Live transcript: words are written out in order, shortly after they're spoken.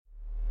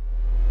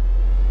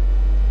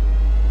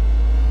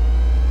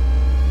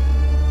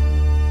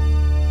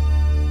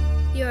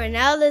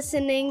now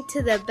listening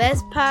to the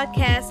best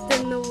podcast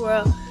in the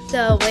world,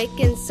 The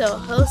Awakened Soul,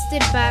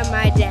 hosted by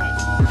my daddy.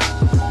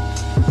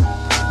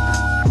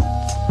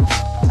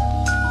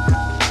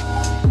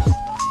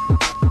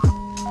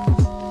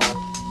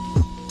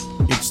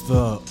 It's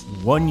the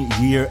 1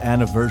 year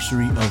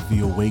anniversary of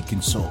The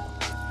Awakened Soul.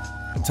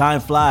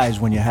 Time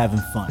flies when you're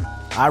having fun.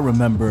 I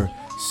remember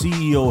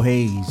CEO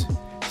Hayes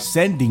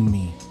sending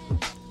me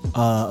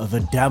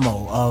the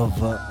demo of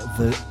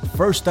the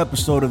first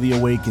episode of The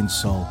Awakened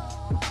Soul.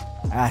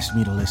 Asked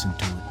me to listen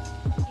to it.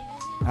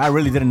 I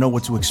really didn't know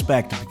what to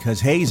expect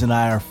because Hayes and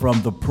I are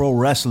from the pro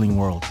wrestling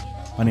world.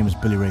 My name is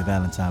Billy Ray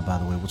Valentine, by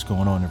the way. What's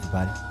going on,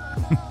 everybody?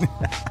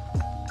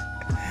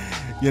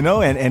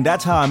 And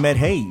that's how I met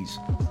Hayes.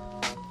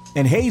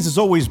 And Hayes has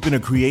always been a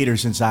creator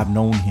since I've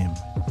known him.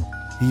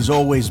 He's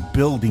always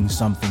building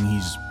something.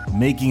 He's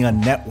making a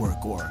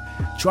network or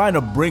trying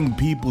to bring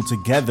people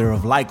together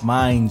of like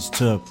minds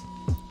to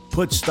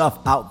put stuff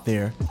out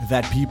there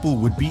that people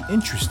would be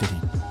interested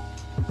in.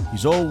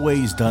 He's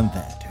always done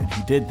that, and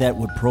he did that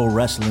with pro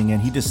wrestling,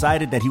 and he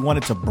decided that he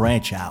wanted to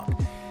branch out,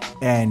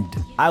 and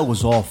I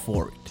was all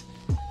for it,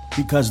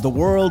 because the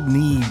world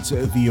needs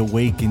the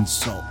awakened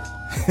soul.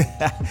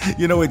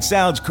 It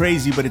sounds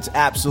crazy, but it's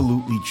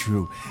absolutely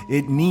true.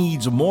 It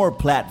needs more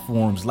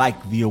platforms like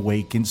the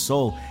Awakened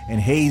Soul, and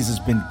Hayes has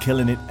been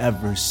killing it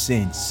ever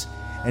since.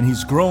 And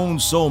he's grown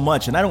so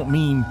much, and I don't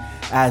mean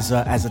as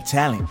a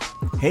talent.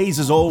 Hayes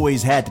has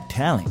always had the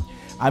talent.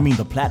 I mean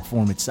the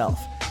platform itself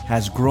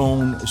has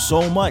grown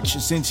so much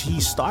since he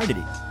started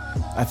it.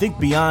 I think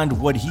beyond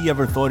what he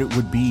ever thought it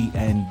would be,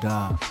 and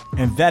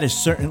that is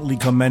certainly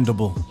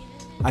commendable.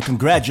 I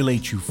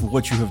congratulate you for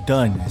what you have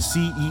done,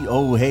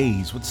 CEO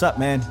Hayes. What's up,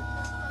 man?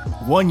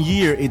 1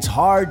 year, it's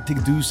hard to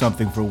do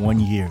something for 1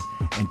 year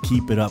and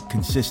keep it up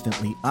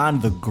consistently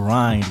on the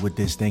grind with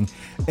this thing,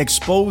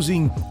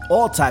 exposing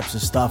all types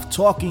of stuff,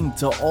 talking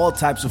to all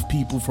types of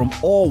people from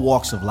all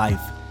walks of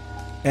life,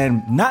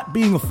 and not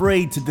being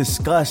afraid to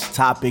discuss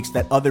topics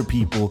that other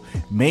people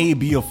may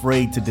be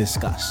afraid to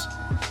discuss.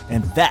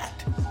 And that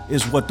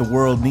is what the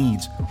world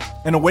needs,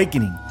 an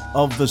awakening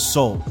of the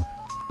soul.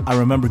 I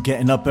remember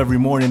getting up every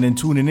morning and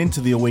tuning into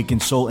The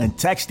Awakened Soul and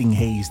texting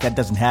Hayes. That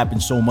doesn't happen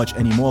so much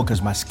anymore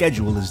because my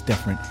schedule is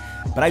different.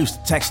 But I used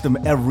to text him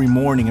every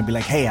morning and be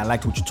like, hey, I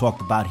liked what you talked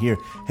about here.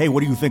 Hey,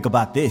 what do you think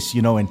about this?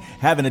 And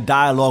having a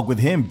dialogue with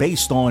him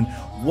based on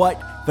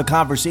what the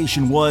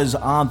conversation was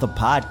on the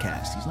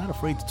podcast. He's not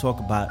afraid to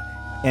talk about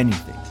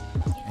anything.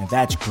 And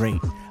that's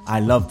great. I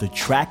love the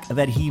track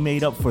that he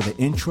made up for the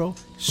intro.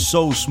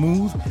 So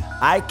smooth.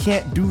 I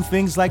can't do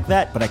things like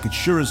that, but I could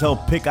sure as hell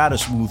pick out a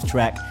smooth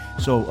track.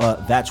 So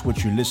that's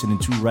what you're listening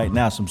to right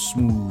now, some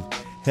smooth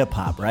hip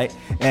hop, right?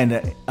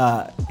 And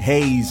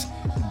Hayes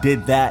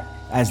did that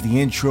as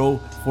the intro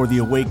for The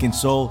Awakened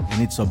Soul,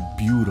 and it's a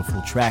beautiful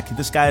track.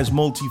 This guy is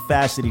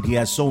multifaceted. He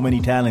has so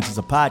many talents. He's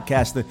a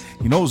podcaster.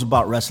 He knows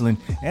about wrestling,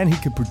 and he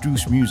can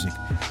produce music.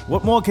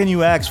 What more can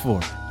you ask for?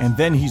 And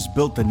then he's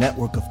built a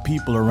network of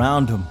people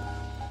around him.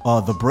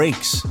 The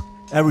breaks,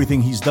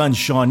 everything he's done.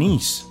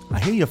 Shawnice, I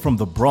hear you're from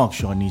the Bronx,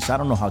 Shawnice. I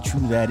don't know how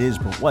true that is,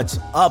 but what's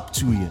up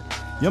to you?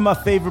 You're my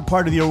favorite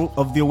part of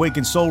the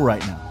Awakened Soul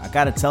right now. I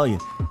gotta tell you,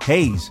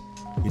 Hayes,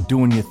 you're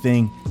doing your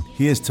thing.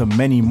 Here's to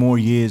many more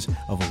years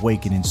of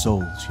awakening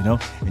souls,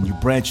 And you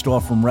branched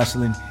off from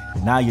wrestling,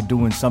 and now you're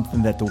doing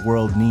something that the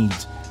world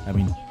needs. I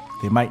mean,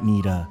 they might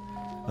need a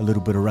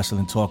little bit of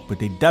wrestling talk, but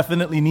they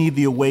definitely need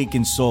the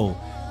awakened soul.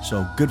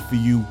 So good for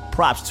you.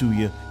 Props to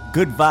you.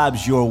 Good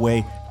vibes your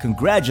way.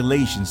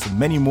 Congratulations to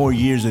many more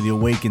years of the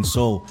awakened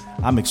soul.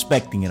 I'm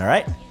expecting it, all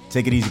right?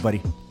 Take it easy,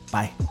 buddy.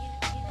 Bye.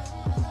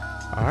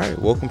 All right,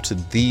 welcome to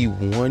the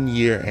 1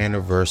 year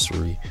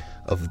anniversary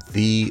of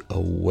The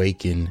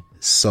Awakened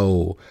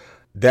Soul.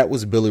 That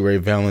was Billy Ray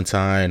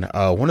Valentine,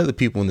 one of the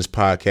people in this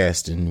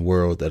podcasting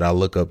world that I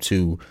look up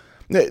to.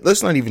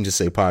 Let's not even just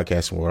say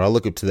podcasting world. I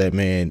look up to that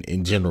man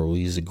in general.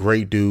 He's a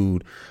great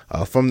dude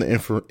from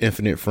the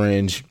Infinite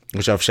Fringe,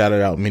 which I've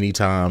shouted out many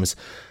times.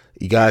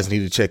 You guys need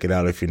to check it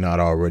out if you're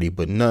not already,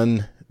 but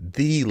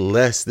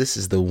nonetheless, this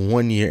is the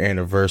 1 year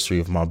anniversary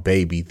of my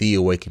baby, The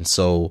Awakened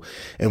Soul.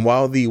 And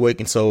while The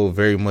Awakened Soul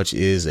very much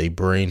is a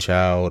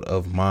brainchild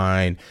of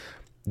mine,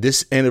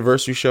 this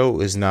anniversary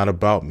show is not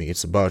about me.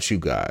 It's about you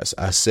guys.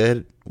 I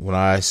said when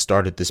I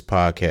started this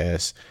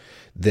podcast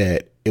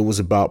that it was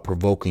about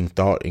provoking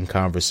thought and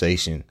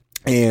conversation.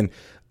 And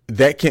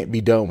that can't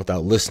be done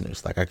without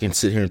listeners. Like, I can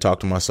sit here and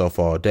talk to myself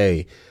all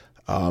day.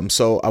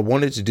 So I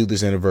wanted to do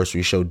this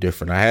anniversary show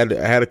different. I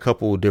had a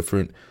couple of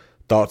different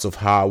thoughts of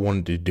how I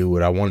wanted to do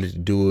it. I wanted to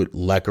do it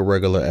like a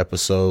regular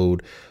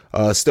episode,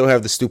 still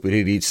have the stupid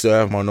idiots, still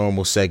have my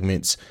normal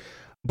segments,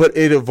 but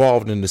it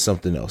evolved into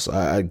something else.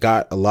 I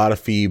got a lot of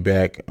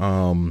feedback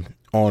on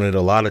it, a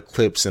lot of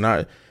clips, and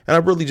I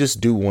really just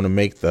do want to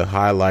make the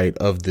highlight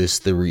of this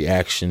the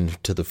reaction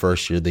to the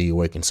first year of The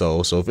Awakened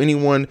Soul. So if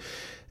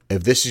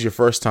this is your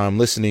first time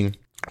listening,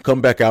 come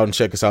back out and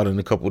check us out in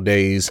a couple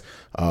days.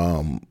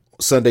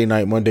 Sunday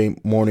night, Monday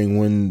morning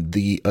when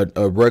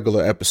a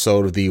regular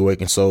episode of The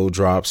Awakened Soul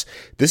drops.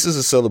 This is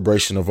a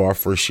celebration of our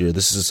first year.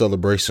 This is a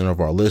celebration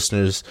of our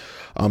listeners.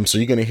 So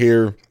you're going to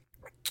hear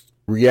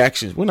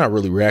reactions. Well, not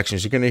really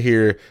reactions. You're going to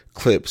hear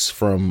clips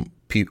from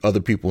other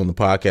people in the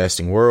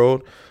podcasting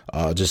world,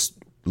 just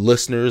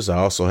listeners. I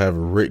also have a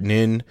written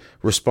in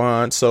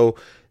response. So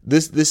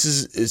this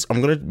is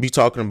I'm going to be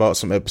talking about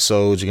some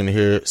episodes. You're going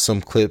to hear some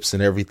clips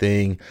and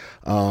everything.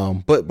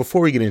 But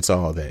before we get into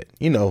all that,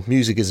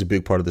 music is a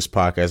big part of this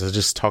podcast. I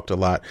just talked a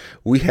lot.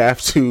 We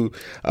have to,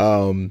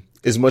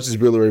 as much as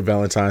Billy Ray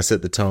Valentine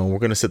set the tone, we're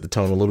going to set the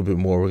tone a little bit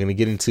more. We're going to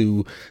get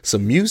into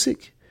some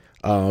music.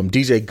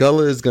 DJ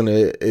Gullah is going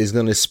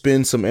to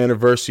spin some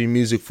anniversary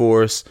music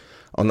for us.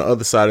 On the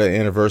other side of the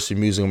anniversary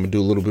music, I'm going to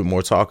do a little bit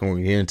more talking. We're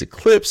going to get into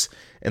clips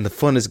and the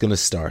fun is going to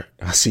start.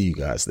 I'll see you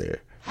guys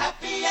there.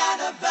 Happy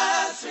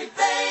anniversary,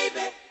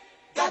 baby.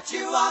 Got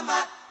you on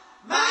my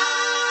mind.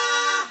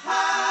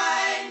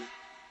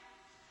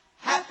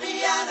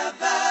 Happy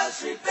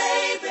anniversary,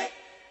 baby.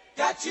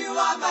 Got you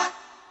on my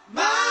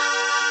mind.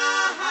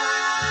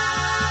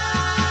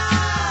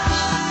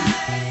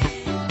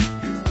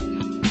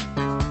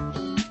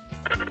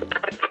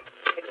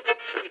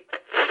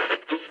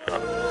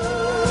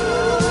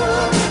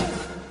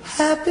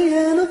 Happy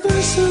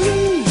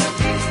anniversary,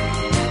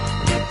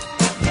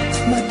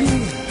 my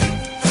dear.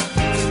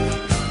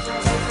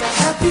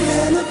 Happy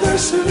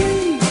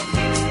anniversary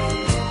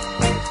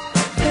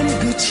and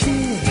good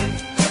cheer.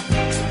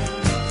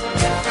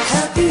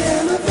 Happy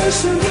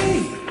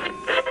anniversary.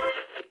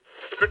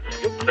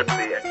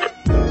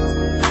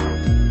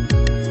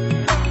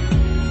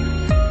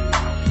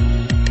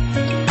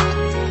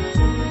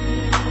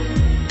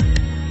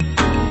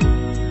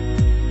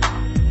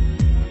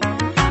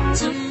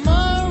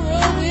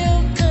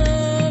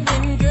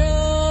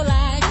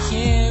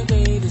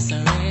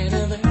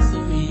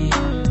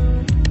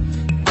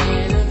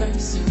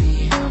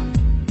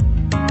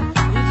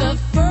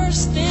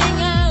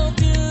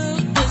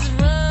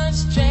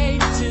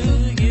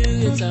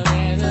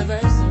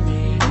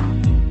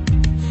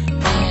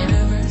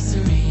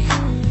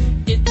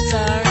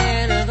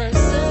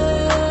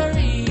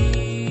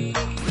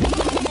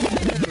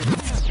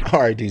 All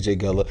right, DJ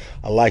Gullah,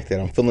 I like that.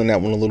 I'm feeling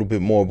that one a little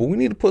bit more, but we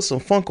need to put some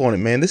funk on it,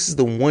 man. This is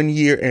the 1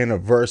 year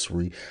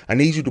anniversary. I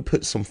need you to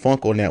put some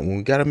funk on that one.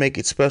 We got to make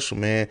it special,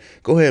 man.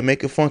 Go ahead,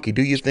 make it funky.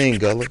 Do your thing,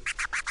 Gullah.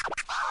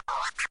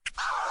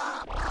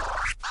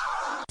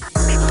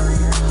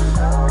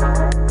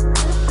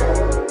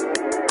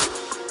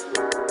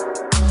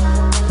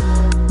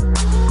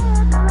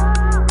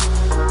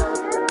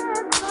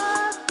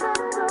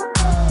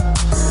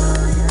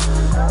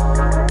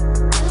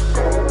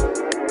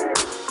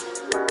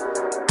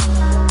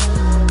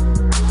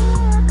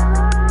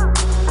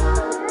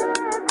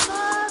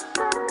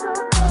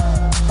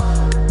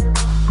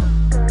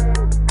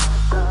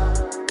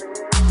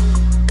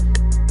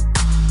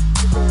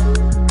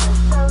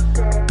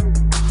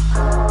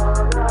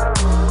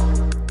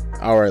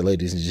 All right,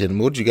 ladies and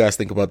gentlemen, what do you guys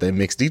think about that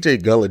mix?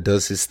 DJ Gullah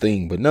does his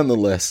thing, but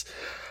nonetheless,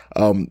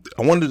 I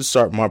wanted to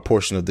start my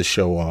portion of the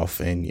show off.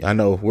 And I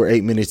know we're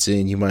 8 minutes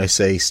in. You might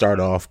say start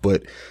off,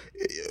 but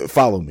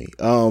follow me.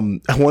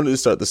 I wanted to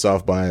start this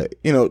off by,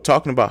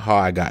 talking about how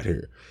I got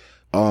here.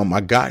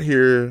 I got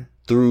here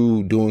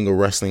through doing a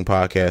wrestling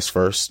podcast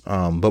first.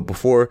 But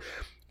before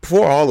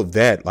all of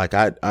that, like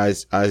I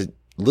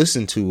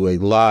listened to a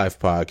live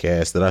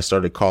podcast that I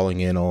started calling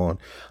in on,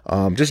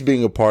 just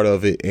being a part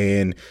of it.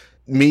 And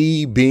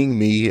me being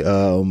me,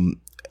 a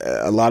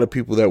lot of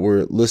people that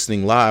were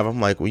listening live,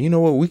 I'm like, well, you know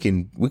what? We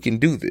can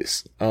do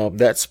this.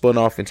 That spun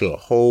off into a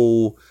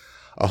whole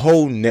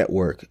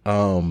network.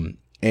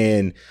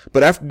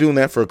 But after doing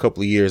that for a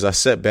couple of years, I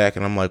sat back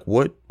and I'm like,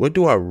 what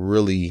do I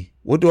really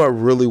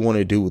want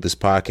to do with this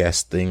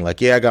podcast thing?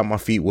 Like, yeah, I got my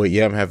feet wet.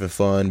 Yeah, I'm having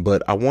fun,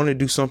 but I want to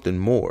do something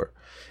more.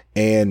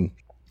 And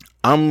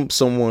I'm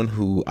someone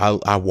who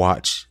I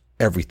watch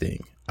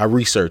everything. I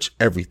research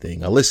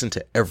everything. I listen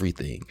to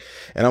everything.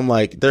 And I'm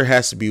like, there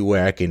has to be a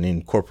way I can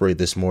incorporate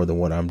this more than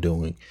what I'm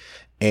doing.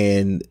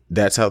 And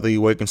that's how The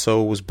Awakened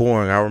Soul was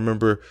born. I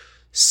remember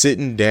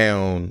sitting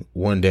down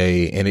one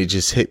day and it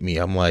just hit me.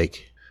 I'm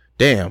like,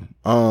 damn,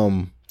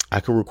 I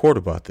could record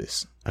about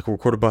this. I could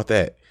record about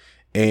that.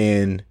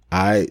 And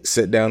I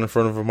sat down in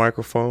front of a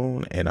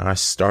microphone and I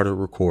started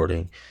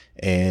recording.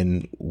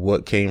 And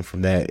what came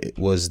from that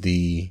was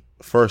the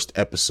first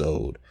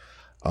episode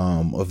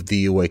of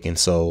The Awakened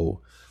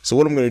Soul. So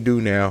what I'm going to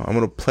do now, I'm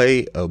going to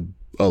play a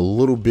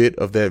little bit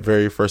of that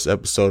very first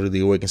episode of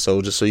The Awakened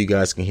Soul, just so you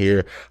guys can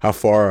hear how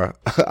far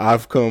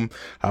I've come,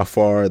 how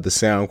far the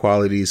sound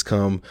quality has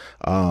come.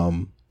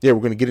 Yeah, we're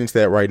going to get into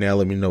that right now.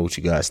 Let me know what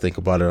you guys think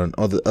about it.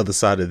 On the other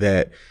side of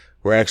that,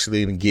 we're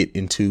actually going to get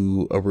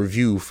into a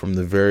review from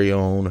the very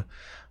own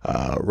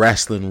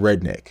Wrestling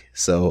Redneck.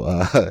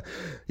 So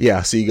yeah,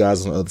 I'll see you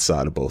guys on the other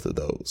side of both of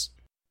those.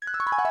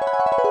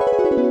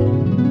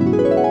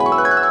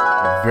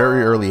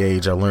 Very early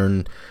age, I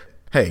learned,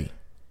 hey,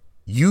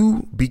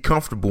 you be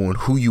comfortable in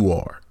who you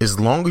are. As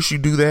long as you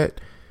do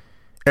that,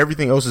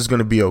 everything else is going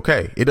to be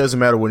okay. It doesn't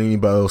matter what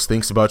anybody else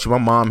thinks about you. My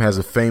mom has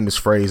a famous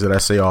phrase that I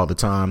say all the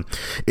time.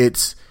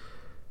 It's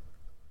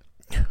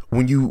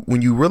when you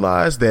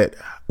realize that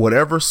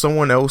whatever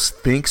someone else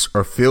thinks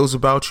or feels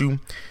about you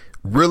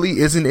really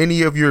isn't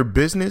any of your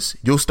business,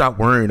 you'll stop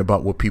worrying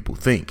about what people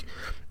think.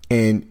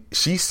 And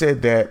she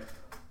said that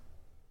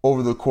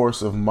over the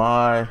course of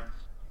my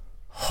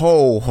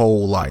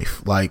whole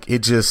life. Like,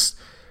 it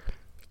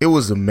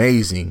was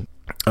amazing.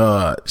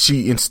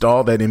 She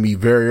installed that in me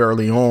very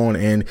early on,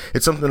 and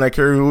it's something I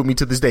carry with me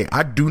to this day.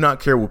 I do not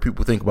care what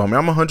people think about me.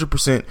 I'm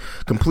 100%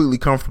 completely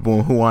comfortable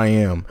in who I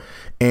am,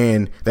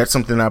 and that's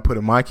something I put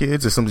in my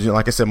kids. It's something,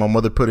 like I said, my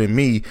mother put in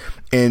me.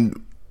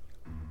 And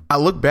I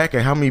look back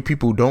at how many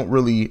people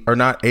are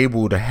not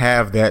able to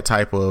have that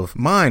type of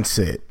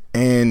mindset.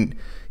 And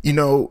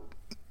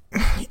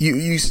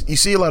you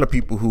see a lot of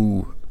people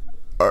who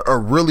are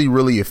really,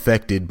 really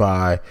affected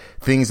by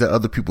things that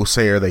other people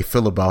say or they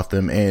feel about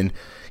them. And,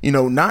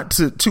 not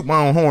to toot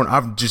my own horn,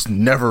 I've just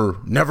never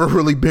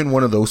really been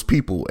one of those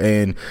people.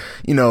 And,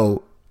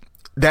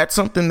 that's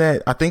something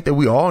that I think that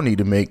we all need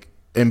to make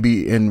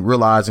and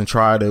realize and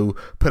try to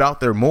put out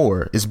there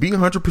more, is be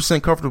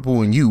 100%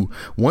 comfortable in you.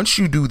 Once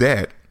you do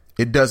that,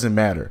 it doesn't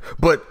matter.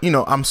 But,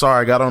 I'm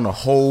sorry, I got on a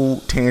whole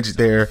tangent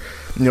there.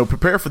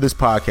 Prepare for this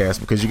podcast,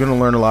 because you're going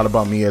to learn a lot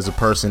about me as a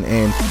person.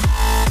 And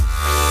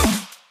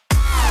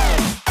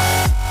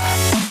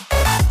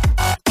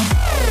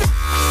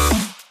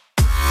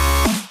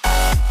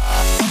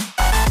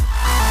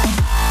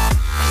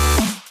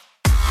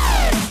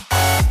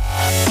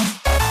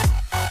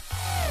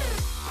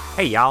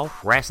hey y'all,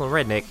 Wrestling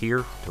Redneck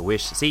here to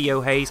wish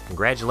CEO Hayes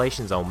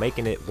congratulations on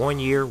making it 1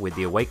 year with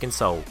the Awakened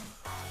Soul.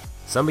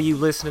 Some of you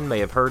listening may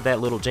have heard that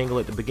little jingle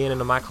at the beginning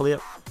of my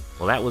clip.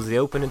 Well, that was the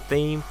opening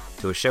theme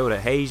to a show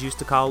that Hayes used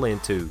to call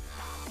into,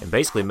 and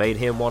basically made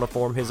him want to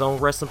form his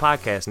own wrestling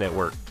podcast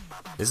network.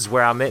 This is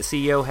where I met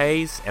CEO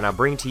Hayes, and I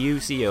bring to you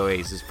CEO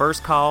Hayes'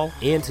 first call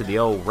into the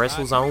old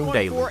WrestleZone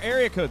Daily.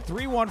 Area code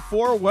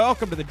 314,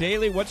 welcome to the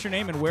Daily. What's your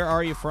name and where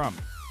are you from?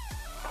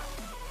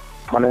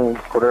 My name is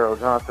Cordero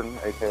Johnson,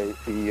 a.k.a.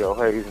 CEO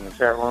Hayes, in the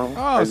chat room.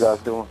 How you guys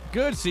doing?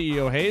 Good,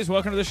 CEO Hayes.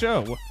 Welcome to the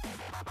show.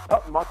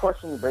 My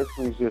question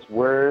basically is just,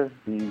 where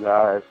do you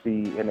guys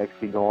see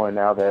NXT going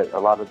now that a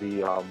lot of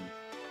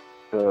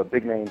the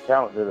big-name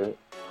talent that are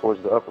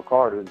towards the upper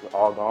card is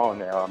all gone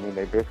now? I mean,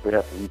 they basically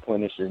have to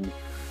replenish and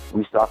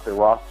restock their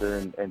roster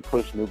and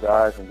push new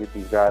guys and get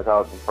these guys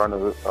out in front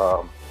of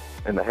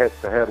the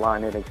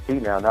headline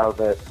NXT now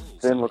that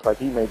Finn looks like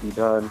he may be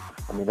done.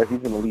 I mean, he's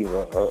going to leave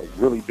a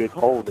really big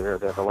hole there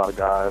that a lot of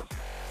guys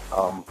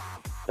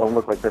don't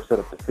look like they're set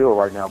up to fill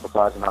right now,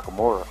 besides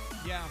Nakamura.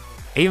 Yeah.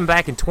 Even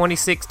back in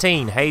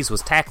 2016, Hayes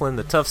was tackling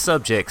the tough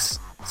subjects,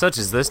 such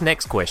as this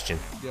next question.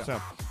 Yeah.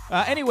 So,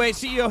 anyway,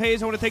 CEO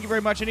Hayes, I want to thank you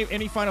very much.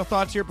 Any final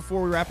thoughts here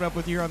before we wrap it up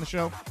with you here on the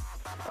show?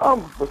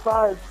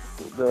 Besides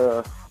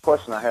the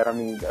question I had, I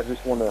mean, I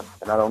just want to,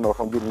 and I don't know if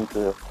I'm getting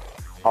into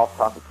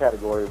off-topic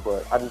category,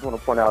 but I just want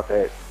to point out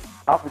that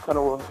Alpha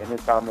Kanoa and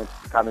his comments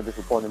kind of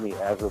disappointed me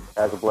as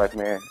a black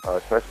man,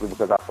 especially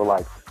because I feel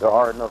like there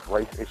are enough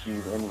race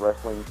issues in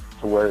wrestling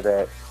to where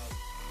that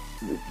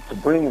to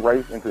bring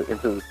race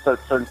into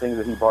certain things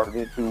that he brought it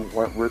into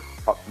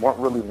weren't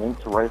really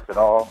linked to race at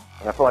all.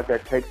 And I feel like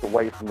that takes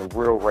away from the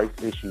real race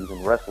issues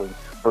in wrestling.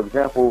 For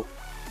example,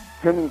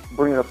 him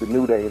bringing up the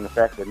New Day and the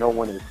fact that no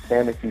one is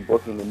fantasy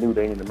booking the New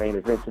Day in the main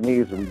event, to me,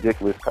 is a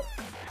ridiculous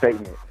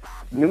statement.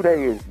 New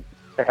Day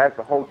has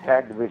the whole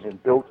tag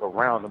division built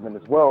around them, and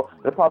as well,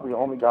 they're probably the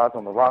only guys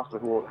on the roster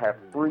who will have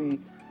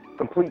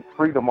complete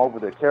freedom over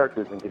their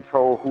characters and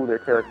control who their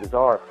characters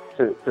are.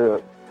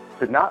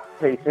 To not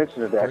pay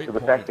attention to that, to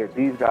the fact that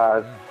these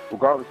guys,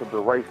 regardless of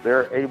their race,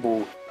 they're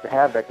able to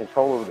have that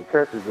control over the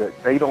characters,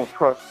 that they don't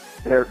trust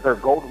their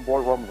golden boy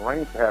Roman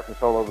Reigns to have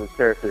control over his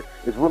character,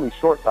 is really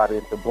short-sighted.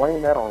 And to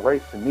blame that on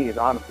race, to me, is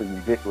honestly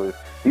ridiculous.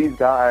 These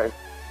guys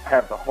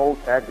have the whole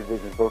tag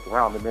division built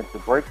around them, and to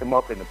break them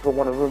up and to put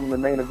one of them in the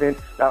main event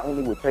not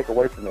only would take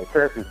away from their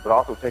characters, but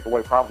also take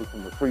away probably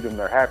from the freedom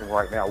they're having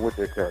right now with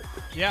their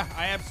characters. Yeah,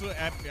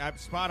 I'm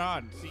spot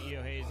on,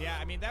 CEO Hayes. Yeah,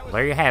 I mean, that was...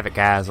 Well, there you have it,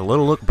 guys. A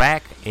little look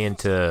back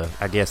into,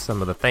 I guess,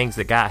 some of the things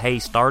that got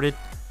Hayes started.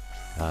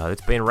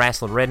 It's been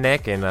Wrestling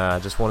Redneck, and I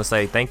just want to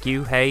say thank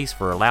you, Hayes,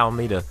 for allowing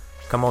me to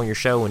come on your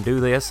show and do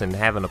this and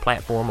having a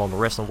platform on the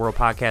Wrestling World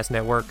Podcast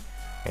Network.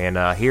 And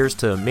here's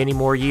to many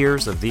more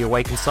years of The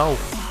Awakened Soul.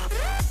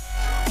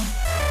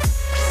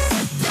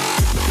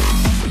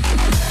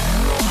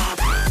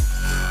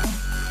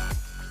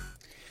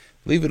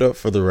 Leave it up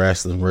for the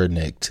Wrestling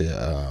Redneck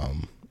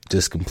to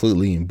just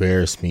completely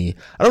embarrass me.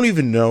 I don't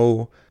even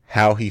know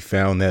how he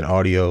found that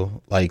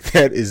audio. Like,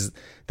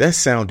 that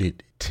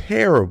sounded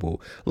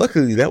terrible.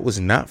 Luckily, that was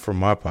not from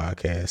my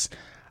podcast.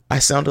 I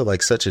sounded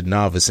like such a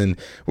novice, and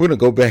we're gonna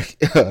go back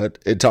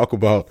and talk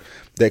about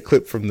that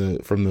clip from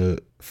the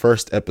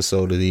first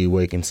episode of The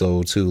Awakened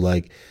Soul too.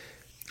 Like,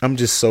 I'm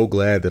just so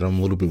glad that I'm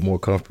a little bit more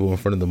comfortable in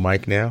front of the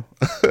mic now.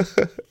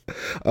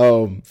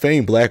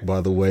 Fame Black,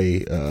 by the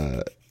way,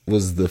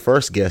 was the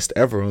first guest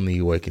ever on the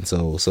Awakened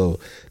Soul. So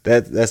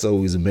that's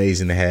always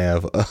amazing to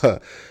have.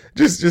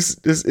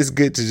 Just it's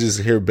good to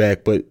just hear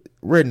back. But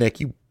Redneck,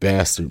 you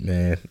bastard,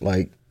 man.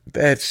 Like,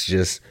 that's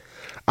just,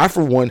 I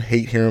for one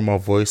hate hearing my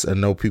voice. I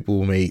know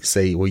people may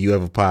say, well, you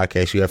have a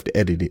podcast, you have to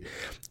edit it.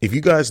 If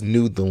you guys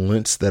knew the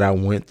lengths that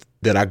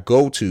I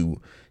go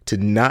to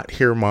not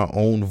hear my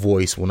own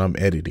voice when I'm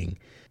editing,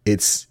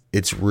 it's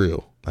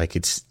real. Like,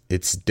 it's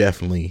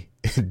definitely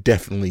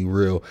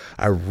real.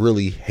 I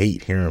really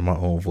hate hearing my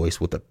own voice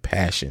with a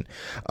passion.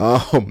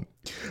 And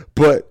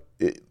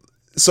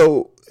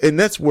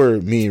that's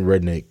where me and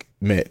Redneck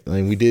met.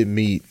 Like, we did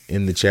meet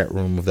in the chat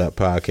room of that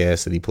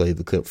podcast that he played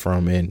the clip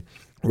from. And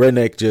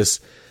Redneck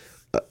just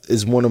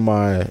is one of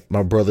my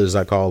brothers.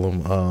 I call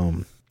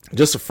him,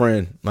 just a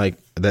friend, like,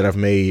 that I've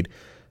made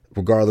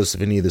regardless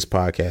of any of this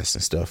podcast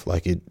and stuff.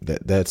 Like,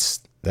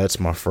 that's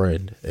my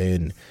friend.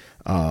 And,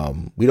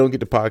 we don't get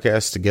the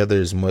podcast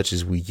together as much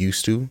as we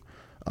used to,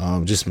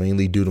 just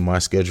mainly due to my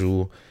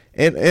schedule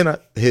and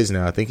his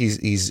now. I think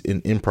he's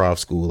in improv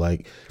school.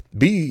 Like,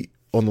 be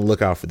on the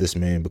lookout for this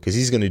man, because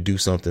he's going to do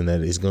something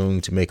that is going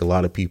to make a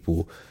lot of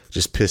people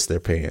just piss their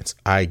pants.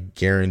 I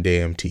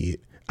guarantee it.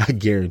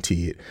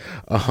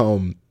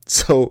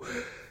 So,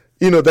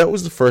 that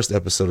was the first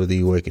episode of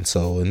The Awakened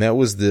Soul, and that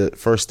was the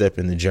first step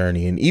in the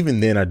journey. And even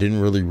then, I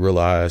didn't really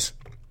realize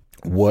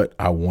what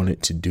I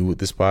wanted to do with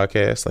this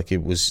podcast. Like,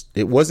 it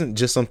wasn't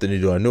just something to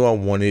do. I knew I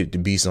wanted it to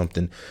be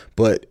something,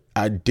 but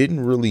I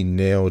didn't really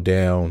nail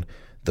down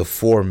the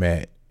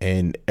format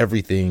and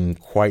everything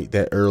quite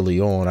that early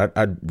on.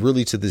 I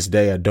really, to this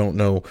day, I don't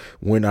know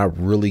when I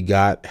really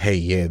got, hey,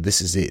 yeah,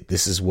 this is it.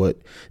 This is what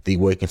The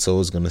Awakened Soul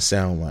is going to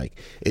sound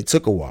like. It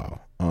took a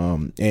while.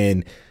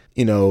 And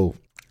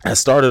I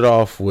started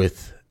off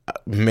with,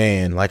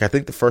 man, like, I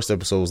think the first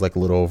episode was like a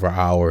little over an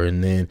hour.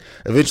 And then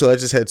eventually I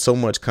just had so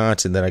much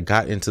content that I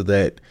got into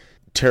that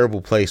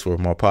terrible place where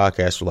my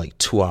podcasts were like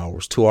 2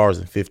 hours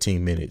and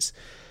 15 minutes.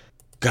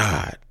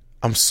 God,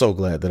 I'm so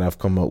glad that I've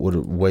come up with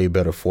a way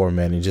better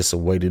format and just a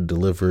way to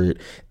deliver it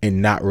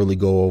and not really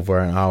go over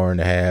an hour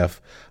and a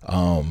half.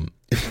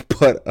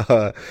 But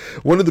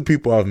one of the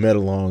people I've met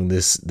along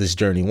this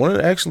journey, one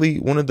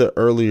of the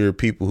earlier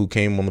people who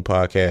came on the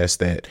podcast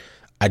that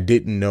I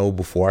didn't know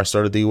before I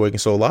started The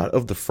Awakened Soul. A lot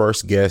of the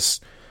first guests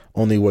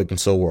on The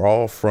Awakened Soul were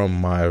all from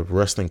my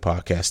wrestling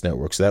podcast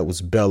network. So that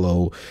was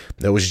Bello,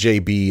 that was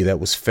JB, that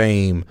was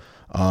Fame,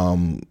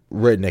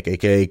 Redneck,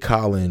 aka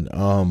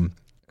Colin.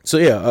 So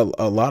yeah,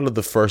 a lot of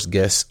the first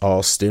guests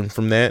all stem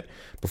from that.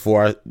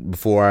 Before I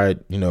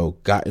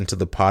got into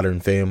the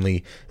Podern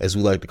family, as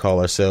we like to call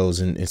ourselves,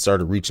 and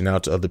started reaching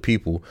out to other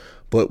people.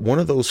 But one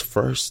of the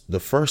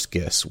first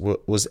guests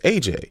was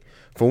AJ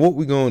from What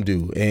We Gonna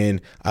Do.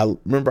 And I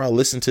remember I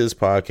listened to his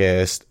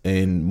podcast,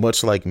 and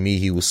much like me,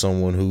 he was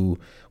someone who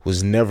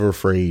was never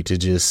afraid to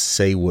just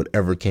say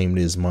whatever came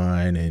to his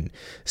mind and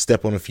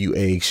step on a few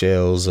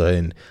eggshells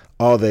and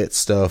all that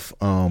stuff.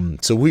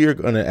 So we are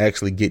going to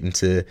actually get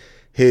into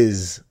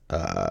his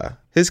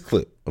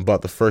clip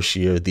about the first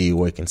year of The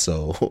Awakened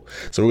Soul.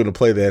 So we're going to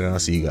play that, and I'll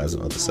see you guys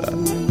on the other side.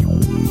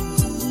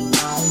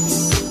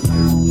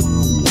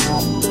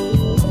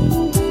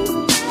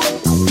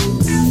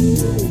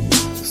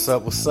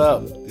 What's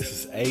up?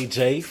 This is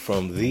AJ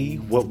from the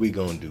What We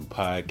Gonna Do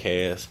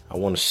podcast. I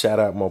want to shout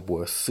out my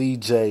boy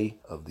CJ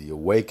of the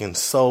Awakened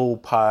Soul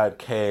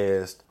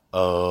podcast,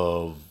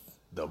 of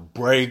the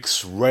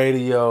Breaks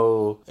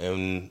Radio,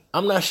 and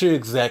I'm not sure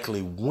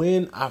exactly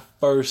when I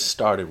first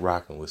started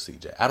rocking with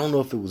CJ. I don't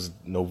know if it was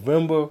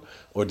November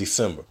or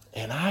December,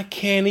 and I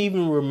can't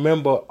even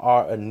remember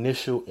our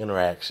initial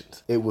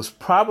interactions. It was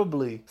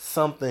probably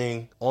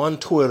something on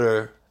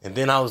Twitter, and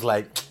then I was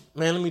like,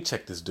 man, let me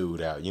check this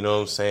dude out. You know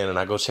what I'm saying? And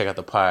I go check out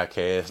the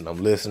podcast, and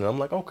I'm listening. I'm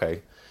like,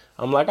 okay.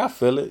 I'm like, I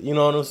feel it. You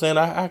know what I'm saying?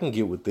 I can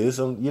get with this.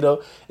 And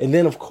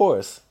then, of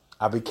course,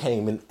 I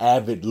became an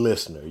avid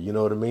listener. You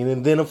know what I mean?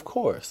 And then, of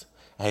course,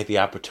 I had the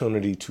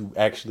opportunity to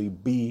actually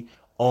be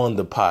on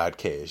the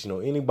podcast.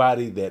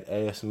 Anybody that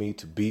asked me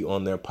to be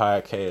on their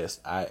podcast,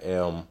 I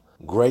am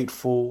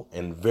grateful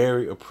and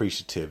very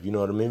appreciative. You know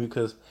what I mean?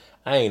 Because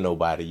I ain't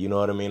nobody. You know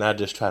what I mean? I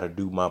just try to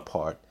do my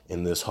part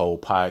in this whole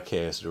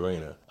podcast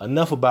arena.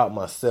 Enough about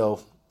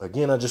myself.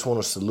 Again, I just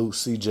want to salute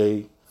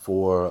CJ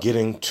for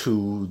getting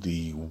to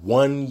the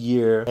 1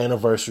 year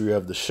anniversary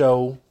of the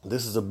show.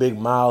 This is a big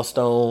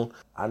milestone.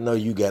 I know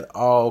you got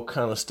all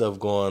kind of stuff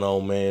going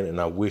on, man, and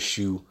I wish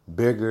you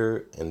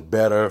bigger and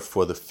better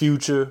for the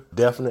future.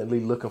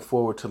 Definitely looking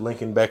forward to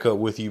linking back up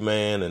with you,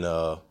 man,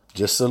 and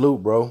just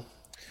salute, bro.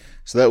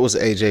 So that was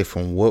AJ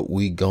from What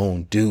We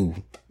Gonna Do.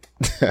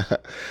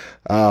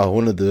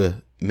 One of the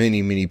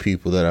many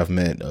people that I've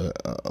met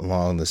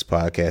along this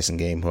podcasting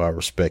game who I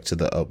respect to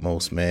the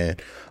utmost, man.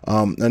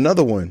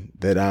 Another one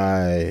that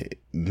I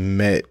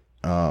met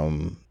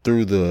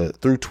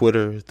through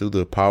Twitter, through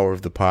the power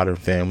of the Podern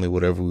family,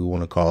 whatever we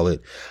want to call it,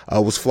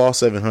 was Flaw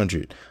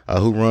 700,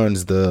 who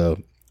runs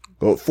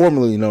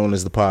formerly known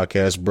as the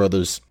Podcast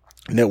Brothers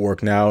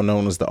Network, now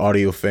known as the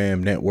Audio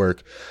Fam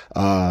Network.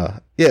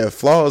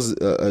 Flaw's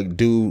a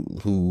dude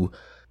who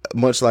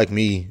much like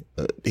me,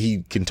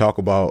 he can talk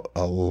about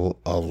a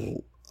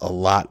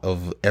lot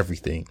of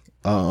everything.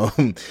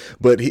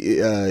 But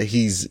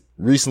he's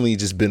recently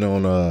just been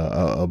on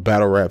a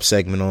battle rap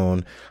segment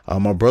on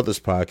my brother's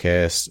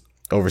podcast,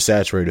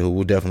 Oversaturated, who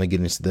we'll definitely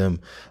get into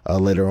them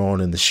later on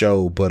in the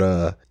show.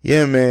 But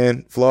yeah,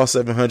 man, Flaw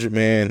 700,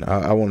 man,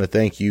 I want to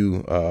thank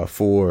you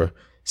for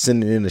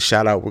sending in a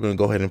shout out. We're gonna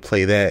go ahead and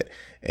play that,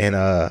 and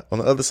on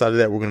the other side of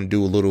that, we're gonna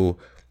do a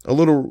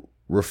little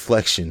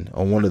reflection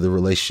on one of the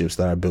relationships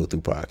that I built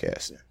through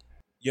podcasting.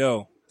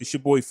 Yo, this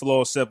your boy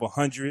Flaw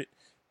 700.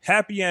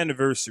 Happy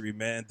anniversary,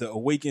 man. The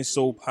Awakened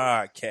Soul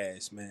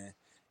podcast, man.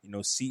 You know,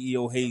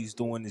 CEO Hayes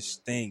doing this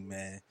thing,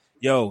 man.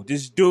 Yo,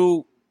 this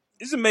dude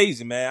is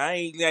amazing, man.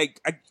 You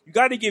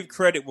got to give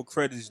credit where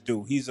credit's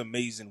due. He's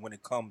amazing when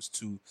it comes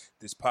to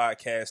this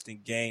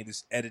podcasting game,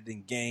 this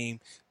editing game,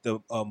 the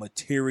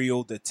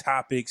material, the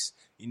topics.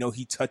 You know,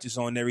 he touches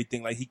on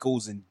everything. Like, he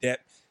goes in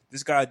depth.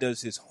 This guy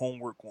does his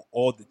homework on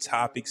all the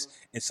topics.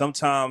 And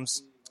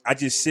sometimes I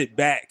just sit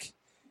back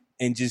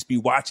and just be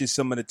watching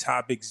some of the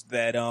topics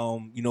that,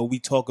 you know, we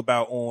talk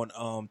about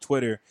on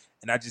Twitter.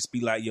 And I just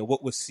be like, yo,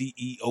 what would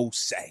CEO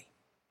say?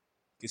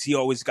 Because he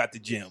always got the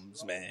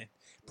gems, man.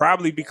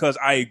 Probably because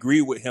I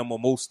agree with him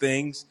on most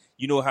things.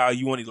 You know how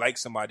you only like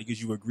somebody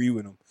because you agree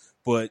with them.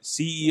 But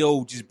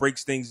CEO just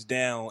breaks things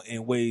down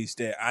in ways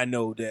that I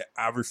know that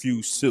I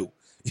refuse to,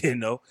 you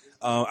know.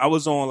 I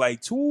was on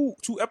like two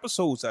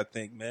episodes, I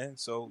think, man.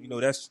 So, you know,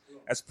 that's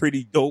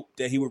pretty dope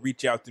that he would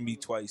reach out to me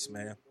twice,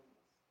 man.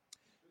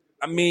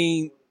 I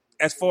mean,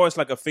 as far as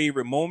like a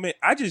favorite moment,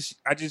 I just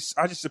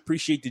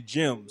appreciate the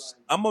gems.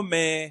 I'm a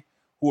man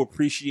who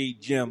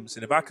appreciate gems,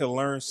 and if I could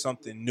learn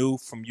something new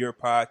from your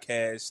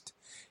podcast,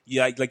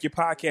 yeah, like your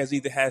podcast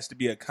either has to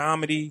be a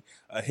comedy,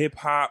 a hip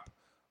hop,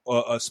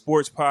 or a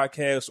sports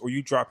podcast, or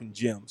you dropping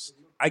gems.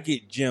 I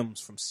get gems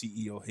from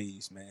CEO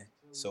Hayes, man.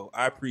 So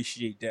I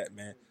appreciate that,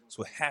 man.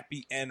 So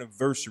happy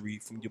anniversary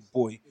from your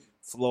boy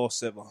Flaw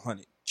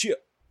 700. Cheer.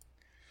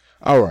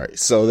 All right,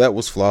 so that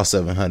was Flaw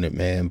 700,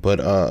 man. But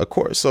of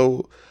course,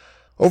 so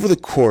over the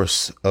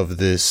course of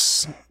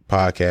this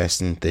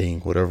podcasting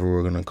thing, whatever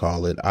we're gonna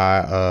call it,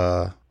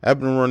 I've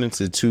been running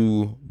into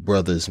two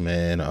brothers,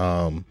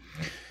 man.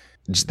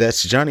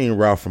 That's Johnny and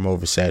Ralph from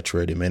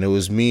Oversaturated, man. It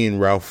was me and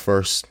Ralph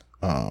first,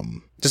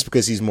 just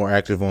because he's more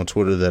active on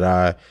Twitter that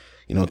I,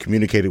 you know,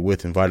 communicated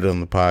with, invited on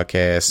the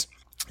podcast.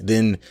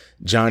 Then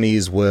Johnny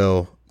as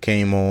well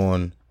came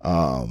on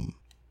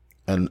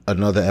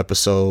another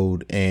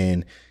episode,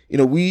 and you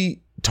know, we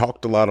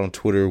talked a lot on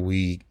Twitter.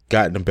 We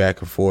got in the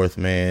back and forth,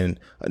 man.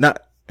 I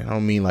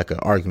don't mean like an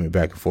argument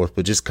back and forth,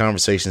 but just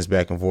conversations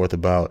back and forth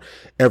about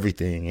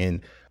everything.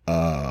 And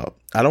I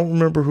don't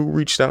remember who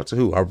reached out to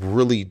who. I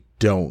really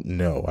don't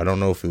know. I don't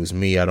know if it was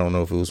me. I don't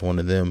know if it was one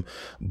of them.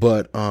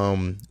 But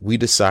we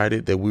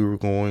decided that we were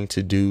going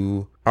to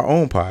do our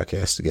own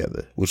podcast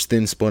together, which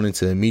then spun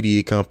into a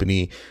media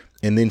company,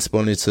 and then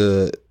spun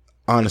into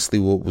honestly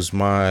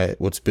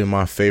what's been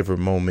my favorite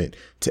moment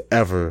to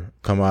ever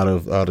come out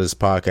of this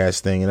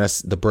podcast thing, and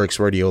that's the Breaks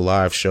Radio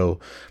live show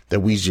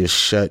that we just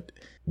shut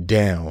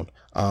down.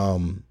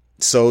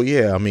 So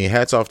yeah, I mean,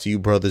 hats off to you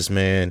brothers,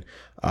 man.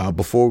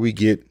 Before we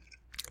get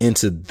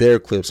into their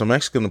clips, I'm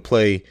actually going to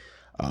play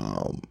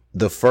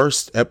the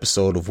first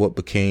episode of what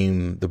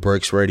became the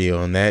Breaks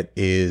Radio, and that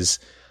is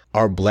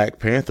our Black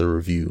Panther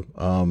review.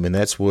 And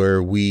that's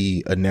where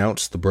we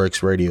announced the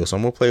Breaks Radio. So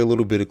I'm going to play a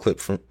little bit of clip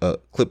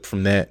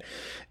from that.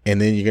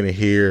 And then you're going to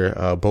hear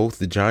both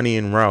the Johnny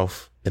and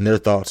Ralph and their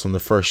thoughts on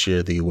the first year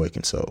of the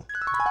Awakened Soul.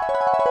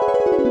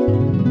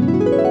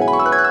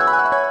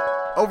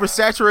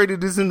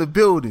 Oversaturated is in the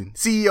building.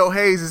 CEO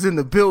Hayes is in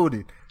the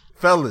building.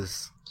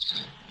 Fellas.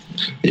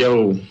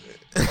 Yo.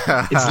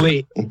 It's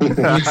lit.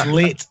 It's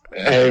lit.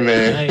 Hey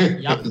man, hey,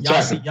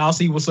 y'all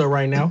see what's up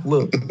right now.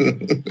 Look,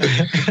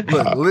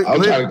 lit,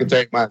 I'm trying to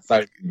contain my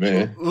excitement,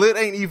 man. Lit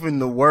ain't even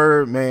the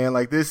word, man.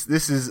 Like this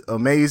is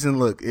amazing.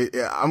 Look,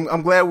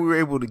 I'm glad we were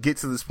able to get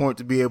to this point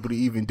to be able to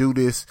even do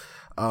this.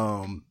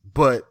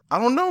 But I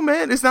don't know,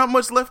 man. There's not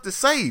much left to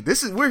say.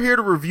 We're here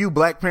to review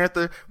Black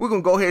Panther. We're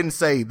gonna go ahead and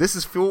say this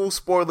is full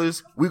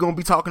spoilers. We're gonna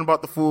be talking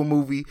about the full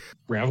movie.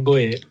 Ralph, go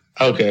ahead.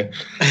 Okay.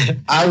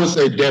 I would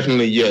say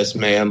definitely yes,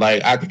 man.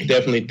 Like, I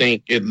definitely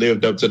think it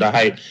lived up to the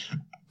hype.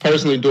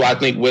 Personally, do I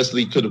think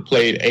Wesley could have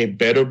played a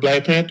better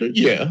Black Panther?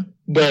 Yeah.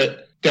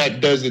 But that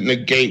doesn't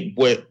negate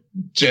what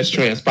just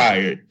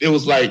transpired. It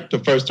was like the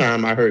first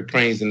time I heard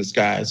Cranes in the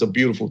Sky. It's a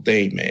beautiful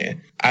thing,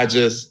 man.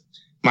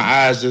 My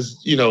eyes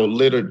just,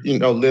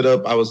 lit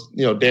up. I was,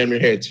 damn near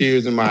had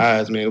tears in my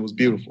eyes, man. It was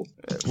beautiful.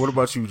 What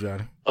about you,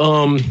 Johnny?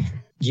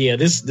 Yeah,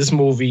 this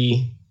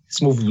movie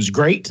was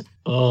great.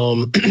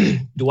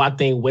 Do I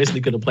think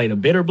Wesley could have played a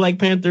better Black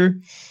Panther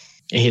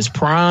in his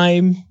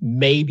prime?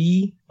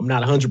 Maybe. I'm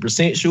not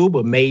 100% sure,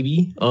 but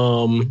maybe.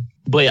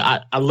 But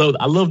I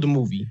love the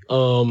movie.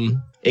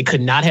 It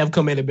could not have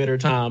come at a better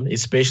time,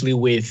 especially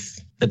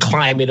with the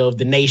climate of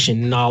the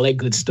nation and all that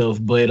good stuff.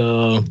 But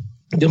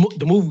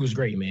the movie was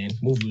great, man. The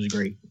movie was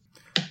great.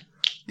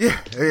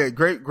 Yeah,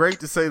 great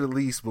to say the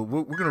least. But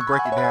we're gonna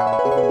break it down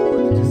even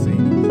more than just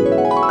saying it.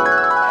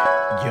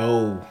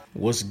 Yo,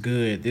 what's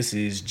good? This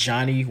is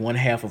Johnny, one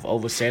half of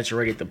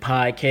Oversaturated the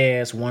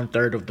podcast,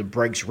 1/3 of the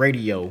Breaks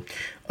Radio.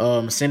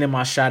 Sending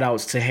my shout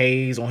outs to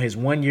Hayes on his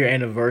 1 year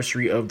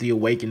anniversary of The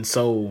Awakened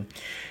Soul.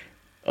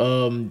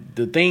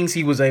 The things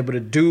he was able to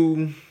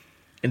do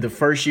in the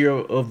first year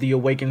of The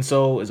Awakened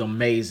Soul is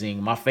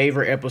amazing. My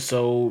favorite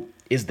episode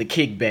is The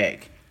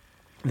Kickback.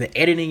 The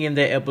editing in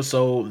that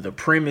episode, the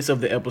premise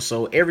of the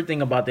episode,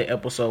 everything about the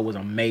episode was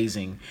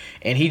amazing.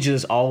 And he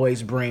just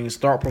always brings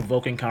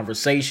thought-provoking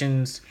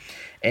conversations.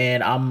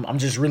 And I'm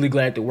just really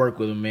glad to work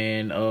with him,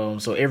 man.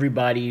 So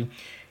everybody,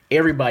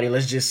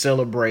 let's just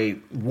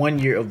celebrate 1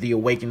 year of The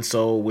Awakened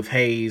Soul with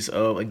Hayes.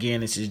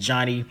 Again, this is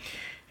Johnny,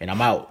 and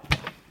I'm out.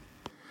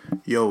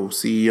 Yo,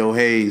 CEO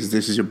Hayes,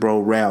 this is your bro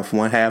Ralph,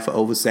 one half of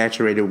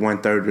Oversaturated,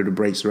 1/3 of the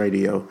Breaks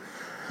Radio.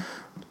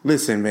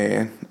 Listen,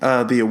 man,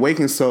 The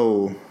Awakened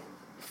Soul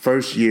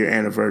first year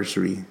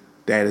anniversary,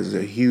 that is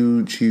a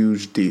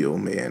huge deal,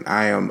 man.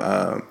 I am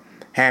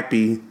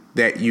happy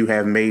that you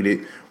have made it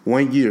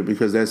 1 year,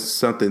 because that's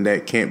something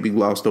that can't be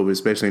glossed over,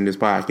 especially in this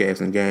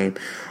podcasting game.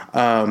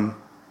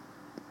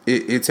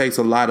 It takes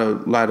a lot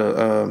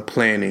of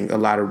planning, a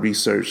lot of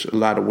research, a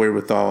lot of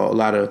wherewithal, a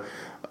lot of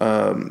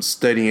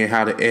studying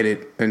how to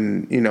edit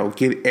and,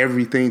 get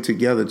everything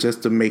together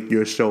just to make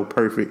your show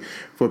perfect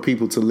for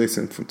people to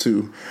listen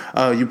to.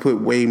 You put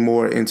way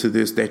more into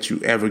this that you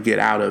ever get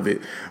out of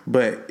it,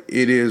 but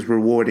it is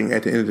rewarding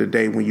at the end of the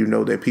day when you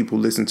know that people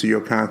listen to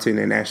your content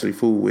and actually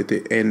fool with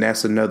it. And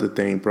that's another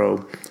thing,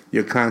 bro.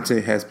 Your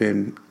content has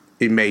been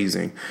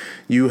amazing.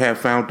 You have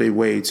found a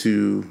way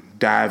to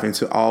dive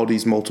into all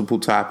these multiple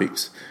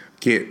topics,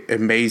 get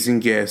amazing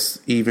guests,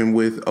 even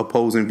with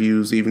opposing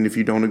views, even if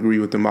you don't agree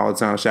with them all the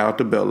time. Shout out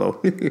to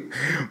Bello.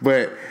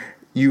 But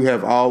you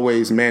have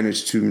always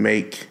managed to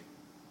make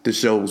the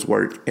shows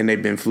work, and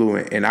they've been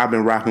fluent. And I've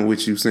been rocking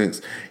with you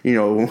since,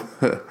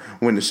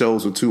 when the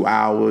shows were 2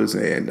 hours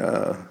and,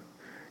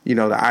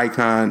 the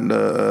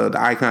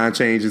icon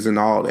changes and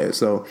all that.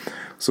 So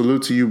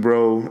salute to you,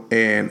 bro.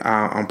 And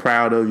I'm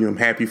proud of you. I'm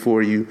happy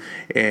for you.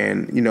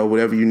 And,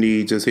 whatever you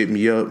need, just hit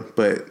me up.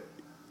 But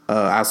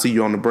I'll see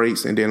you on the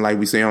breaks, and then, like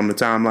we say on the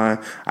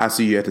timeline, I'll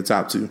see you at the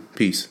top too.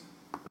 Peace.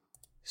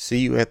 See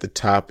you at the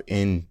top,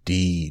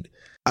 indeed.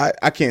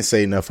 I can't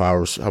say enough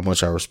how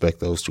much I respect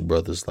those two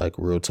brothers, like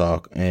real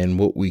talk, and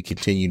what we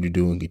continue to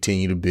do and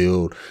continue to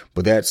build.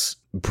 But that's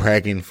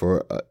bragging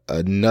for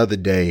another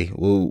day.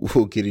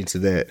 We'll get into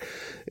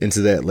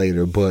that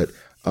later. But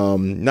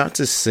not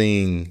to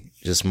sing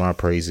just my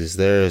praises.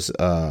 There's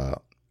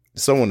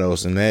someone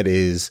else, and that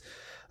is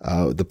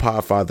the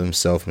Podfather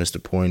himself,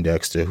 Mr.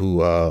 Poindexter,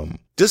 who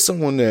just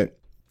someone that,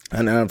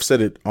 and I've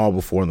said it all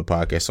before in the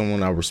podcast,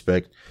 someone I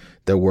respect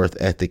their work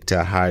ethic to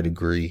a high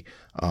degree.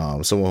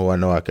 Someone who I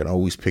know I can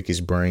always pick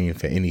his brain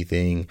for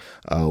anything.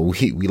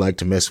 We like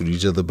to mess with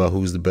each other about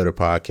who's the better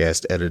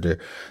podcast editor.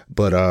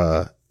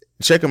 But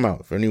check him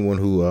out. For anyone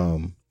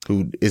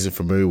who isn't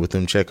familiar with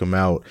him, check him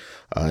out.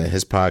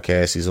 His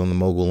podcast, he's on the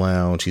Mogul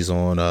Lounge. He's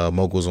on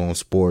Moguls on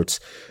Sports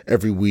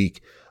every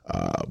week.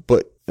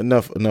 But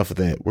enough of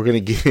that. We're gonna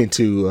get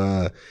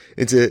into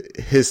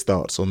his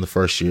thoughts on the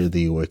first year of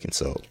The Awakened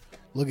Soul.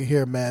 Look at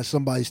here, man.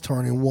 Somebody's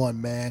turning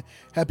 1, man.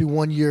 Happy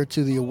 1 year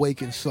to The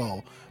Awakened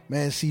Soul.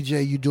 Man,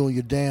 CJ, you doing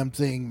your damn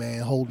thing, man,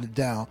 holding it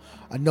down.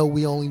 I know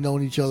we only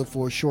known each other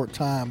for a short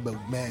time, but,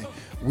 man,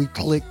 we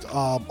clicked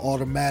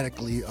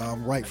automatically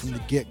right from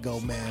the get-go,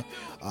 man.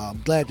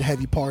 Glad to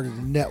have you part of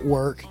the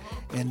network,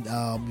 and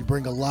you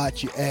bring a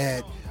lot. You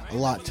add a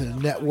lot to the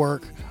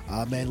network.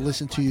 Man,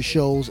 listen to your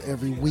shows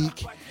every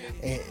week,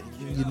 and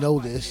you know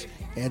this.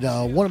 And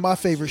one of my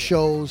favorite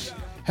shows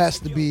has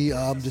to be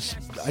this.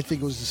 I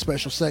think it was the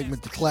special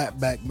segment, the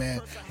Clapback,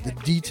 man. The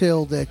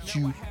detail that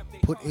you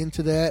put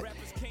into that,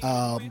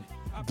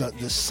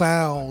 the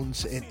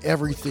sounds and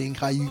everything,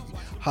 how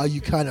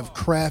you kind of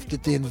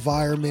crafted the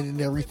environment and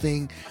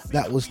everything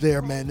that was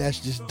there, man. That's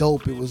just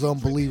dope. It was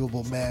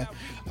unbelievable, man.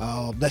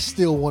 That's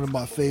still one of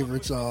my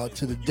favorites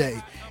to the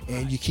day.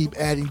 And you keep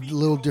adding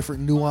little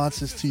different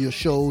nuances to your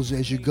shows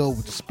as you go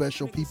with the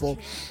special people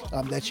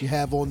that you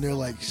have on there,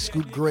 like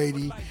Scoop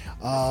Grady,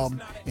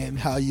 and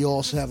how you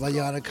also have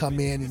Ayana come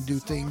in and do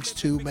things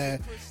too,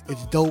 man.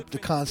 It's dope, the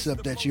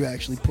concept that you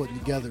actually putting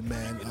together,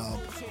 man.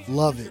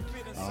 Love it.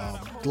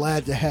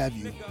 Glad to have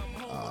you.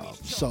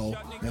 So,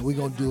 man, we're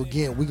going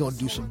to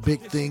do some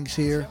big things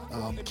here.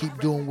 Keep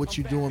doing what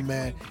you're doing,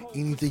 man.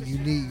 Anything you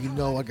need,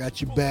 I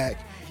got your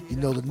back.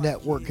 The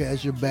network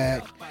has your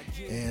back.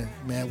 And,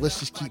 man, let's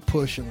just keep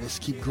pushing. Let's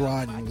keep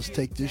grinding. Let's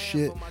take this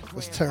shit.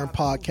 Let's turn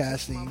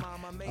podcasting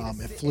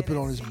and flip it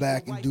on his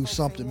back and do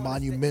something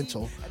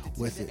monumental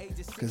with it.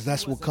 Because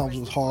that's what comes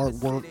with hard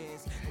work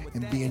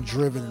and being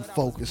driven and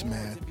focused,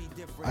 man.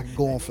 I can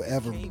go on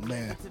forever, but,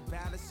 man,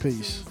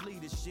 peace.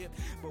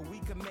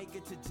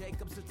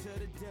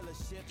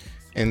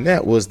 And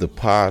that was the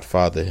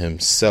Podfather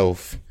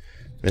himself,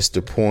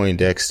 Mr.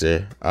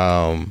 Poindexter.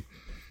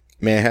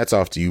 Man, hats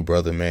off to you,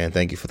 brother, man.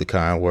 Thank you for the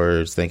kind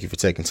words. Thank you for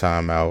taking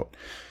time out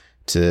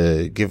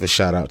to give a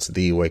shout out to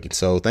The Awakened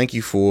Soul. Thank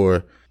you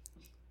for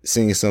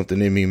seeing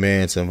something in me,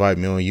 man, to invite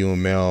me on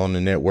UML on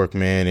the network,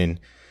 man. And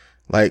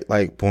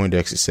like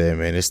Poindexter said,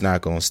 man, it's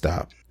not going to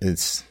stop.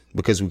 It's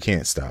because we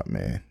can't stop,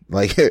 man.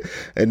 Like,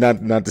 and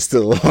not to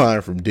steal a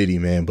line from Diddy,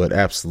 man, but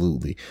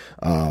absolutely.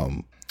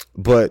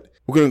 But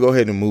we're going to go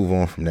ahead and move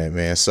on from that,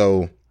 man.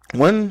 So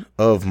one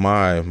of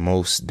my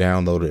most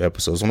downloaded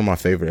episodes, one of my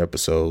favorite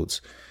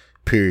episodes,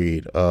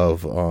 period,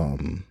 of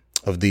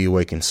The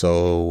Awakened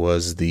Soul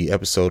was the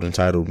episode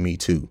entitled Me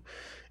Too.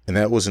 And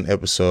that was an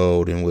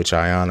episode in which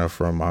Ayana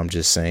from I'm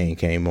Just Saying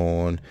came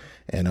on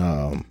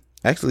and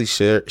actually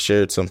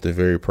shared something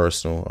very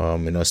personal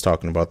in us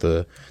talking about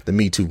the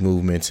Me Too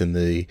movements and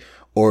the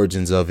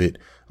origins of it.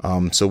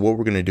 So what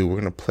we're going to do,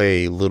 we're going to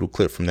play a little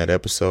clip from that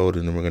episode,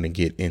 and then we're going to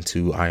get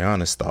into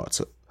Ayana's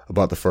thoughts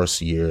about the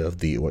first year of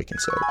The Awakened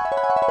Soul.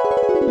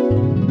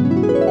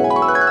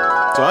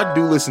 So I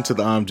do listen to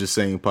the I'm Just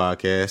Saying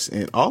podcast,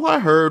 and all I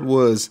heard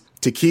was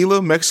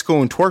tequila,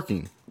 Mexico, and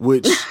twerking,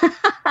 which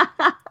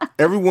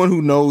everyone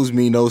who knows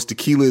me knows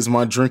tequila is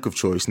my drink of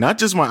choice. Not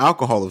just my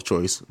alcohol of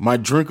choice, my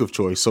drink of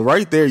choice. So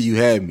right there, you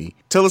had me.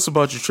 Tell us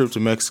about your trip to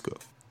Mexico.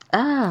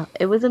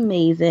 It was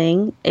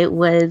amazing. It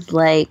was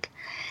like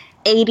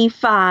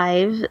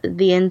 85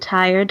 the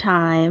entire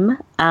time.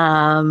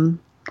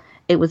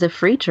 It was a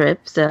free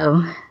trip,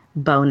 so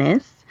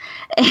bonus.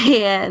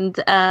 And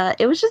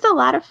it was just a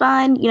lot of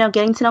fun,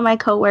 getting to know my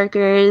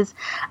coworkers,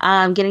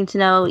 getting to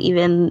know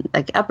even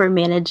like upper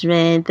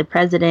management, the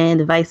president,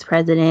 the vice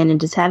president, and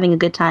just having a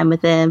good time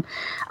with them.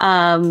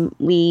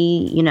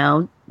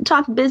 We,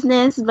 talked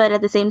business, but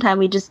at the same time,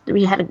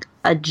 we had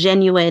a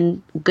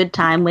genuine good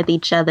time with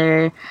each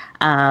other.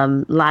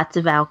 Lots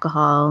of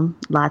alcohol,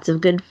 lots of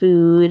good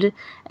food,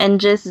 and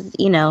just,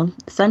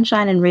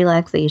 sunshine and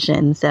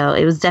relaxation. So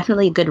it was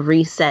definitely a good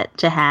reset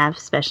to have,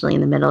 especially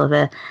in the middle of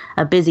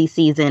a busy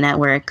season at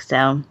work.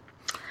 So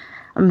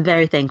I'm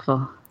very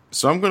thankful.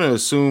 So I'm going to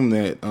assume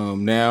that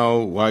now,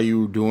 while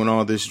you were doing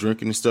all this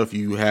drinking and stuff,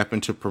 you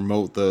happen to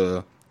promote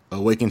the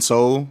Awakened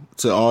Soul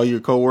to all your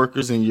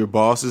coworkers and your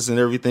bosses and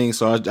everything.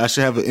 So I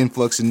should have an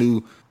influx of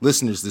new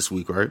listeners this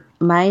week, right?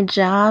 My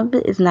job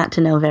is not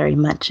to know very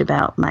much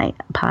about my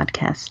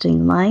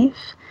podcasting life.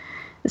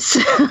 So,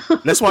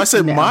 that's why I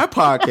said my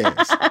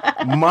podcast.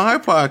 My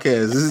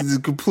podcast. This is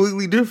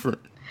completely different.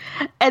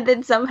 And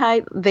then somehow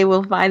they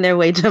will find their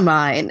way to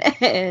mine.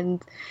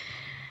 And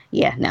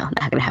yeah, no,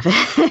 not going to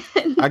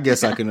happen. I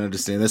guess I can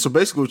understand that. So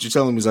basically what you're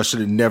telling me is I should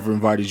have never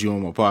invited you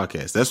on my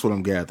podcast. That's what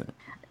I'm gathering.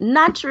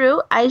 Not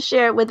true. I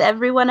share it with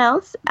everyone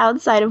else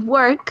outside of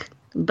work,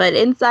 but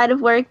inside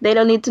of work, they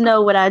don't need to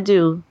know what I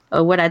do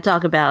or what I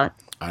talk about.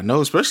 I know,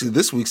 especially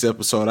this week's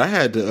episode. I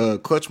had to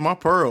clutch my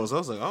pearls. I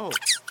was like, oh,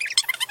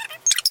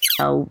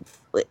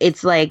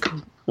 it's like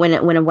when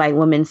a white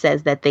woman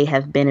says that they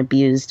have been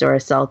abused or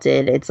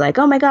assaulted, it's like,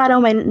 oh my God,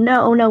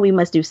 no, we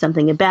must do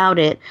something about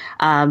it.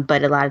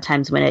 But a lot of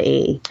times when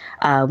a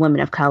woman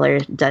of color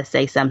does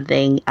say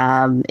something,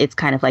 it's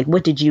kind of like,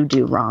 what did you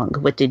do wrong?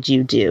 What did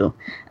you do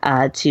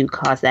to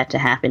cause that to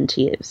happen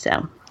to you?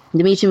 So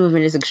the Me Too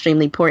movement is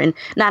extremely important,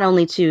 not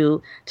only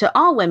to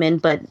all women,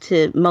 but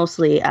to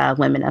mostly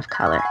women of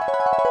color.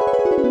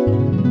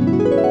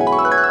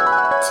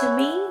 To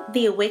me,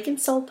 the Awakened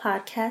Soul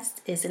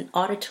podcast is an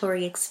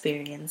auditory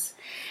experience.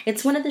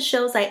 It's one of the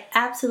shows I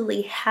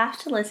absolutely have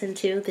to listen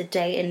to the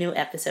day a new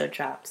episode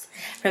drops.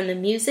 From the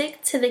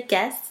music to the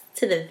guests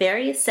to the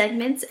various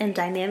segments and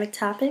dynamic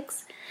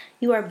topics,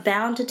 you are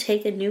bound to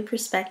take a new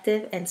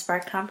perspective and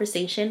spark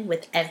conversation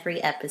with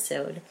every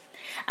episode.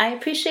 I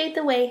appreciate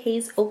the way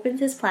Hayes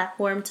opens his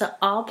platform to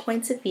all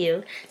points of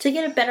view to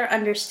get a better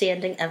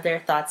understanding of their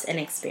thoughts and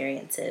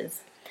experiences.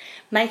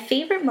 My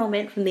favorite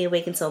moment from the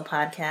Awakened Soul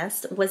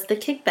podcast was the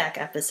kickback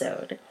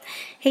episode.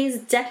 Hayes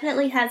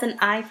definitely has an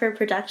eye for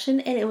production,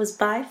 and it was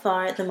by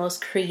far the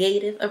most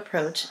creative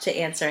approach to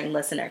answering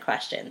listener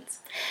questions.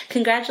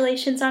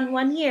 Congratulations on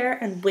 1 year,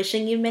 and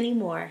wishing you many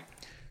more.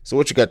 So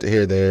what you got to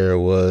hear there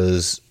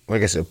was,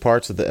 like I said,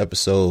 parts of the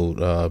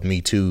episode, Me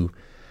Too,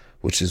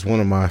 which is one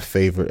of my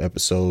favorite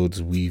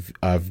episodes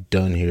I've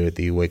done here at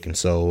the Awakened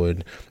Soul.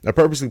 And I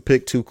purposely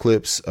picked 2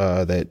 clips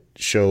that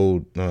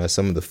showed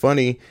some of the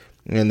funny.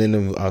 And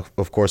then,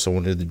 of course, I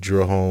wanted to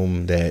drill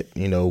home that,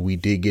 we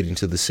did get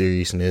into the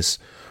seriousness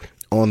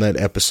on that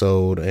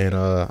episode. And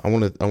I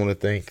want to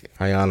thank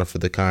Ayana for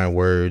the kind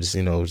words.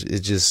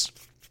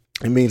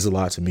 It means a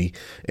lot to me.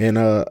 And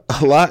a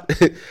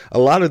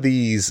lot of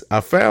these,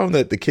 I found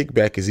that the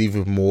kickback is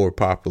even more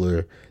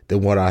popular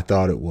than what I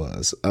thought it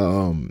was.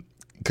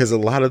 Because a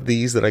lot of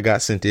these that I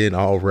got sent in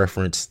all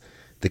reference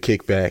the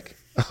kickback.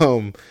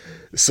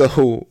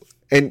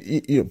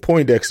 And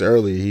Poindexter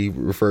earlier, he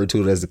referred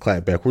to it as the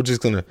clapback.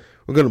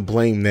 We're gonna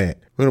blame that.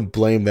 We're gonna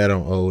blame that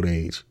on old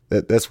age.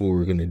 That's what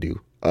we're gonna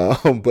do.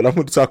 But I'm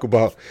going to talk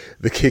about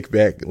the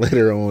kickback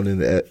later on in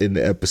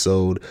the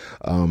episode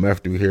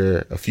after we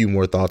hear a few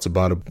more thoughts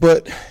about it.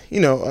 But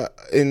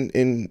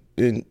in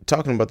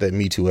talking about that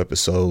Me Too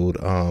episode,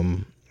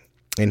 and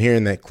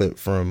hearing that clip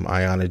from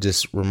Ayana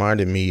just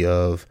reminded me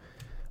of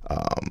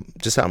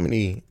just how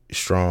many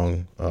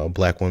strong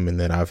black women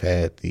that I've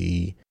had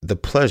the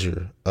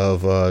pleasure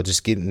of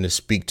just getting to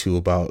speak to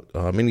about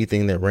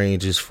anything that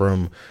ranges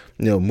from,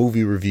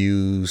 movie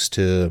reviews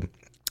to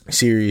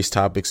serious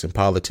topics in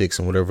politics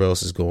and whatever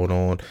else is going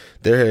on.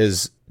 There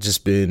has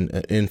just been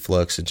an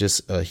influx and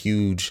just a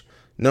huge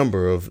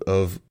number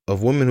of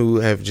women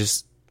who have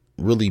just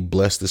really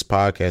blessed this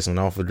podcast and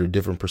offered a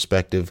different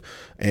perspective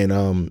and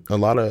a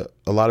lot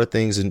of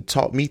things and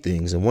taught me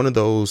things. And one of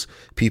those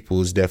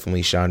people is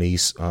definitely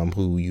Shanice,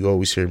 who you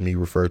always hear me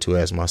refer to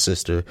as my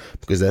sister,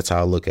 because that's how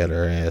I look at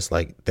her, as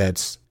like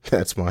that's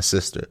my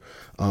sister.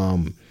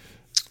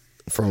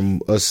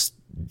 From us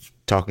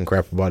talking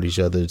crap about each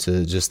other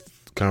to just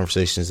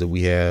conversations that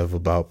we have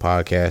about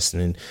podcasting,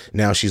 and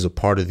now she's a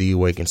part of the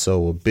Awakened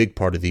Soul, a big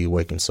part of the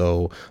Awakened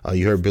Soul.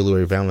 You heard Billy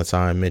Ray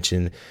Valentine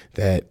mention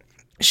that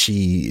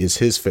she is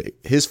his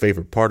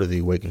favorite part of the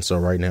Awakened Soul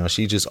right now.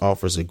 She just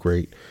offers a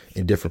great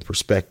and different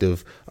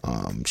perspective.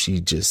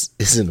 She just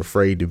isn't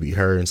afraid to be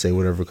her and say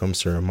whatever comes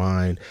to her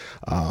mind.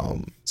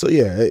 So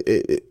yeah,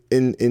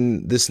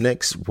 in this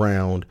next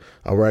round,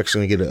 we're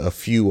actually going to get a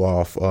few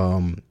off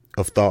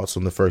of thoughts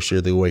on the first year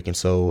of the Awakened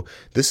Soul.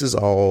 This is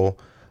all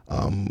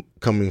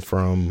coming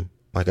from,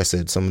 like I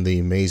said, some of the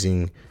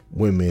amazing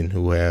women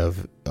who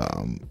have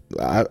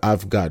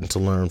I've gotten to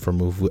learn from,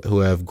 who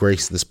have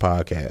graced this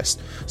podcast.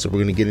 So we're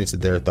going to get into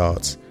their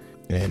thoughts,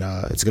 and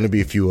it's going to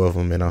be a few of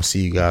them, and I'll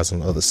see you guys on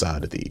the other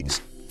side of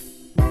these.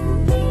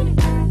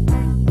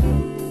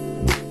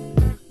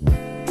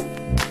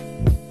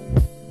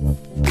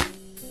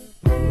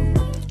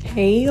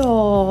 Hey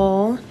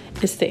y'all,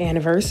 it's the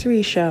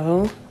anniversary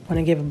show. Want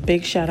to give a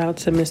big shout out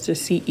to Mr.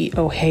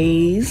 CEO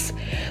Hayes.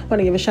 Want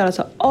to give a shout out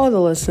to all the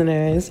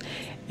listeners,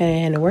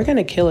 and we're going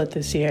to kill it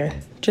this year.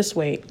 Just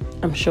wait.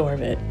 I'm sure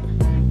of it.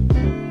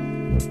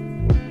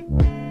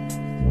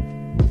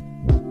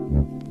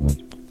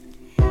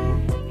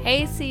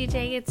 Hey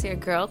CJ, it's your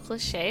girl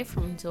Cliche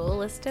from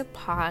Dualistic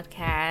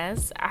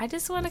Podcast. I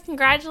just want to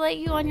congratulate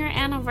you on your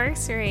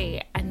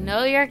anniversary. I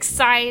know you're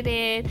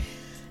excited,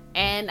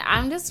 and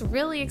I'm just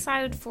really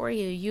excited for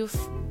you. You've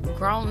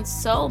grown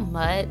so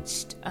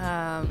much.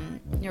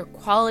 Your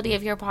quality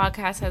of your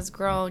podcast has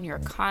grown. Your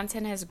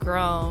content has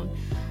grown.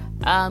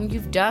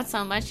 You've done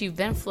so much. You've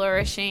been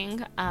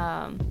flourishing.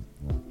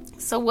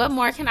 So what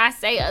more can I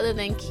say other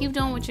than keep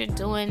doing what you're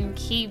doing,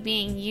 keep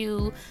being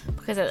you,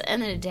 because at the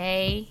end of the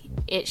day,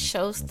 it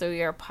shows through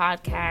your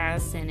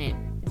podcast, and it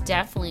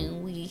definitely,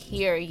 we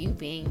hear you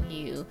being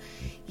you.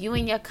 You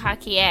and your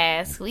cocky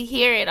ass, we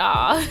hear it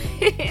all.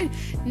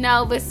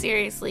 No, but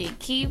seriously,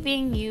 keep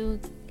being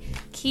you,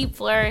 keep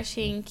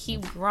flourishing,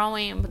 keep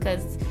growing,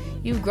 because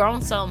you've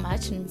grown so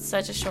much in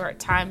such a short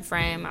time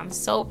frame. I'm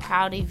so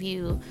proud of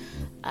you.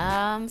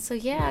 So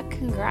yeah,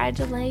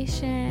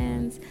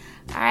 congratulations.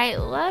 All right,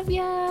 love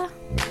ya.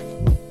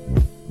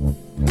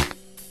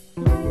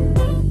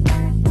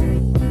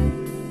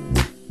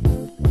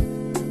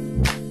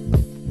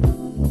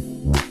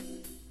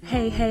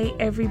 Hey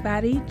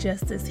everybody,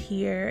 Justice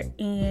here,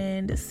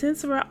 and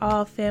since we're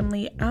all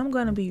family, I'm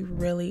gonna be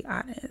really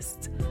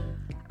honest.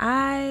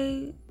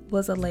 I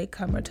was a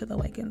latecomer to the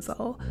Awakened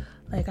Soul.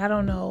 Like, I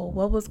don't know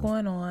what was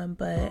going on,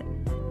 but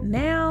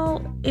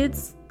now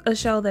it's a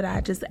show that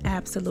I just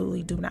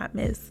absolutely do not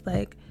miss.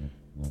 Like,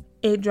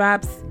 it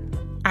drops,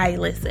 I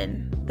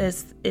listen.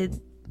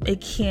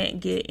 It can't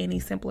get any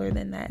simpler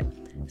than that.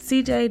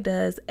 CJ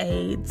does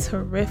a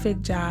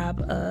terrific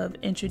job of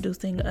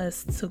introducing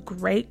us to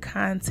great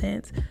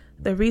content.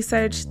 The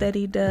research that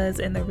he does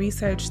and the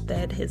research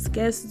that his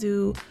guests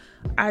do,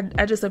 I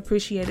just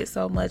appreciate it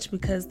so much,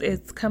 because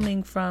it's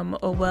coming from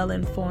a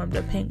well-informed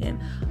opinion.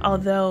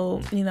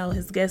 Although,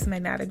 his guests may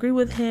not agree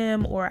with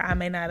him, or I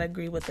may not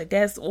agree with the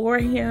guest or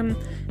him,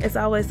 it's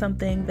always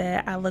something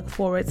that I look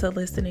forward to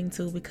listening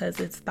to, because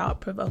it's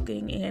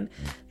thought-provoking, and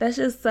that's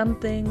just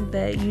something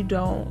that you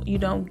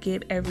don't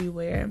get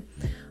everywhere.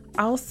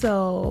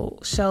 Also,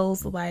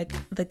 shows like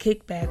The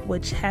Kickback,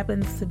 which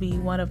happens to be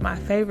one of my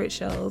favorite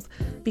shows,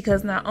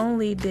 because not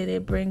only did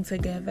it bring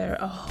together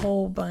a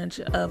whole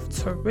bunch of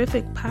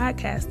terrific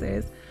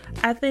podcasters,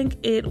 I think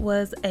it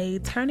was a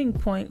turning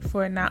point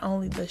for not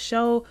only the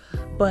show,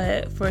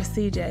 but for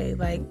CJ.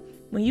 Like,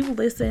 when you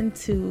listen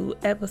to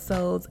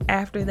episodes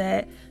after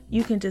that,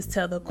 you can just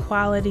tell the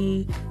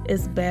quality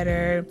is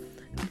better.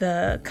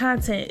 The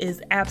content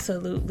is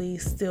absolutely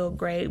still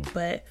great,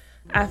 but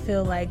I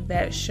feel like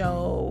that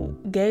show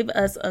gave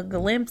us a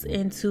glimpse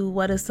into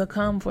what is to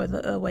come for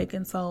the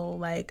Awakened Soul.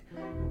 Like,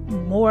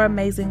 more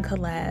amazing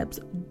collabs,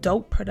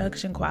 dope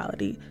production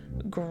quality,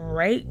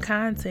 great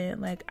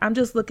content. Like, I'm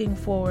just looking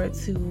forward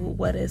to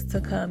what is to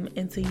come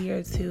into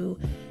year 2.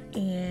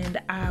 And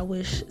I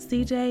wish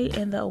CJ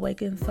and the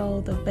Awakened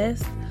Soul the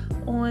best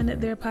on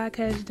their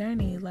podcast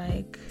journey.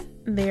 Like,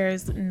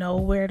 there's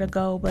nowhere to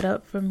go but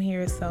up from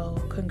here.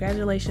 So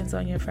congratulations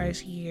on your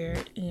first year,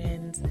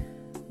 and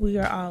we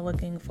are all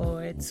looking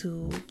forward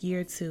to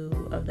year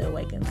 2 of the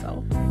Awakened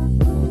Soul.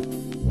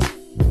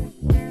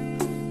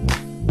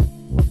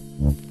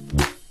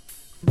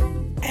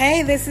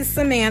 Hey, this is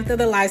Samantha,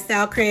 the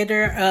lifestyle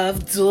creator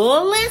of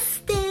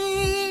Dualistic.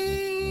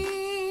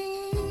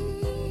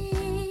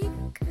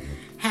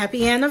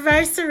 Happy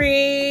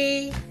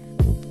anniversary.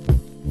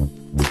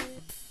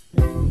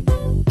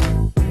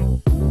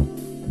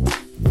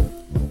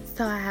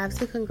 So I have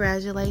to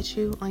congratulate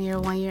you on your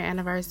 1-year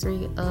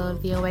anniversary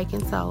of The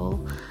Awakened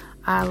Soul.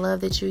 I love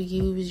that you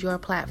use your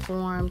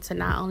platform to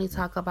not only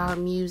talk about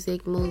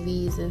music,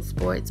 movies, and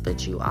sports,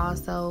 but you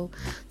also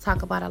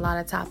talk about a lot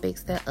of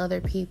topics that other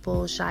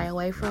people shy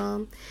away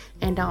from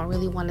and don't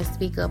really want to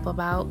speak up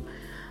about.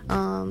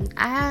 I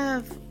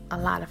have a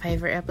lot of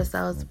favorite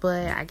episodes,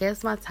 but I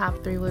guess my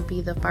top 3 would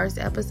be the first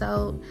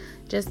episode,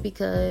 just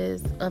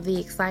because of the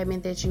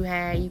excitement that you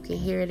had. You can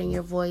hear it in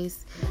your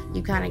voice.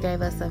 You kind of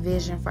gave us a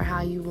vision for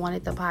how you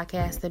wanted the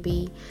podcast to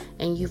be,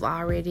 and you've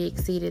already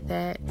exceeded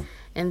that.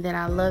 And then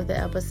I love the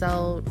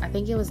episode, I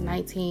think it was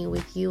 19,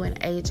 with you and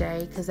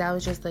AJ, because that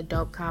was just a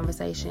dope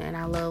conversation, and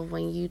I love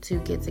when you two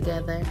get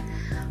together.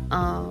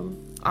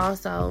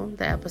 Also,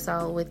 the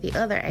episode with the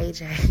other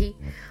AJ,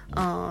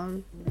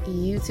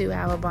 you two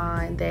have a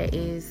bond that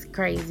is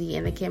crazy,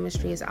 and the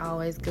chemistry is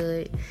always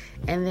good.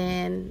 And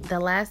then the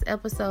last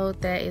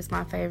episode that is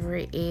my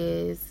favorite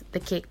is the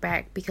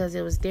kickback, because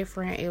it was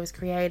different, it was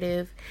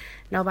creative.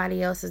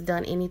 Nobody else has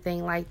done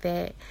anything like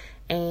that,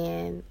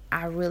 and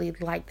I really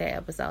liked that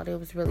episode. It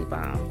was really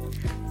bomb.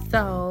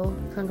 So,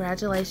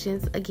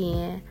 congratulations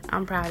again.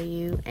 I'm proud of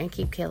you, and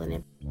keep killing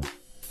it.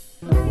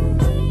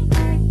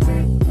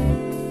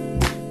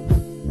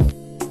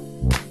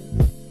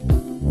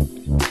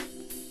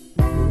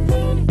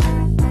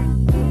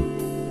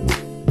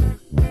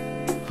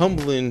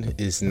 Humbling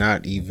is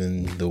not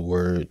even the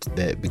word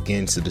that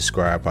begins to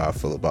describe how I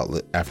feel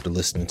about after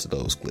listening to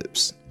those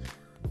clips.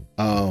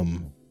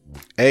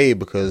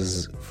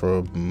 Because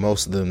for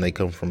most of them, they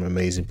come from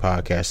amazing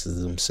podcasters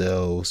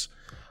themselves,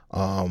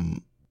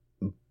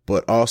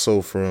 but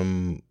also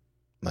from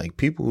like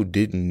people who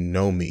didn't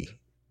know me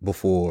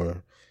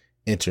before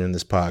entering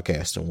this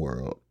podcasting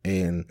world.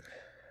 And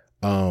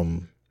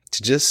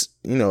to just,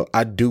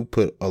 I do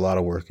put a lot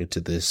of work into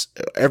this.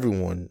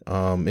 Everyone,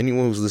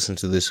 anyone who's listening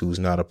to this who's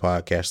not a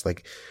podcast,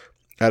 like,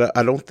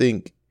 I don't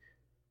think,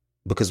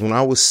 because when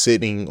I was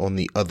sitting on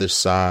the other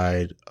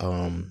side,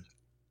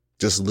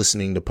 just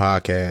listening to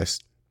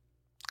podcasts,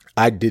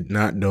 I did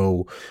not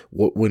know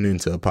what went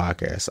into a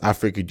podcast. I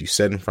figured you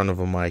sat in front of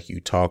a mic, you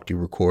talked, you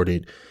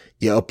recorded,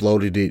 you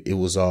uploaded it, it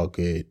was all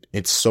good.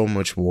 It's so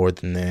much more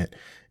than that.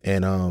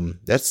 And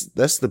that's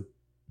the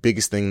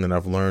biggest thing that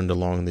I've learned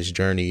along this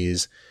journey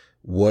is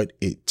what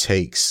it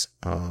takes,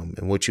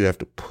 and what you have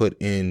to put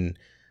in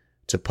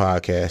to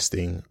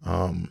podcasting.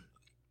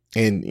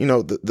 And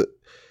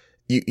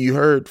you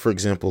heard, for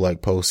example,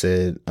 like Poe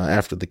said,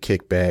 after the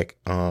kickback,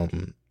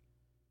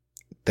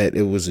 that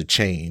it was a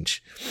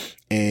change,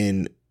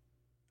 and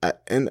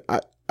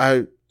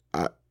I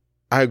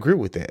agree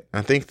with that.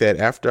 I think that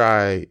after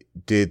I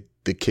did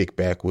the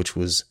kickback, which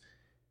was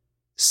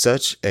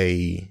such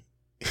a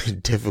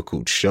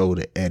difficult show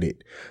to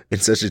edit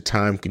and such a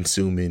time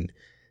consuming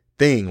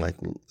thing, like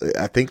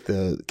I think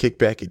the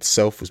kickback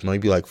itself was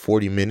maybe like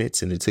 40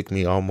 minutes, and it took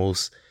me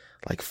almost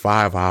like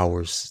 5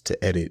 hours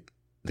to edit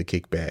the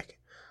kickback.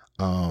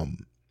 I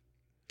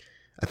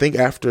think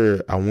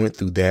after I went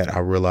through that, I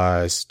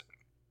realized,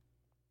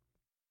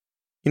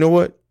 you know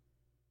what?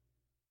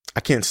 I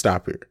can't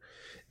stop here.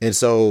 And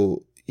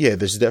so, yeah,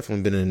 there's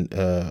definitely been an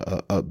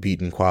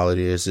upbeat in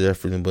quality. There's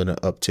definitely been an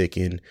uptick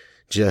in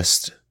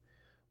just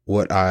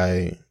what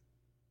I'm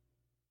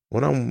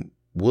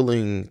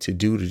willing to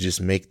do to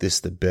just make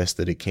this the best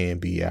that it can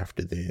be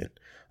after then.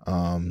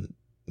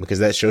 Because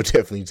that show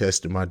definitely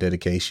tested my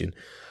dedication.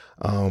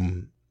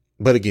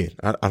 But again,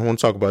 I don't want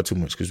to talk about too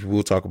much, because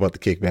we'll talk about the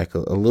kickback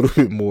a little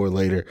bit more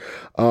later.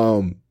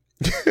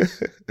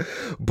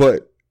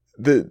 But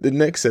the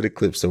next set of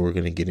clips that we're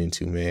going to get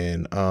into,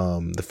 man,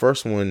 the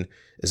first one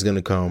is going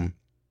to come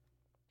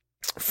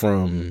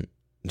from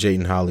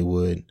Jaden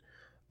Hollywood.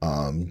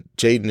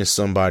 Jaden is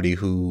somebody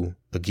who,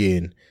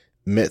 again,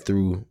 met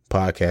through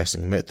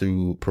podcasting, met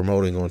through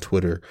promoting on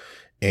Twitter,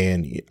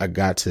 and I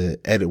got to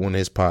edit one of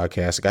his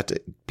podcasts. I got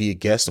to be a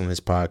guest on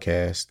his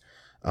podcast.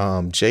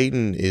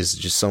 Jaden is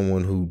just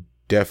someone who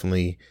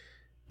definitely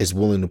is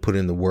willing to put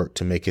in the work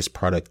to make his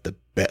product the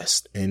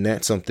best. And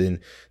that's something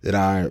that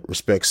I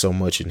respect so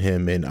much in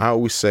him. And I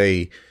always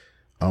say,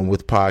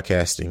 with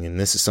podcasting, and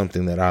this is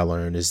something that I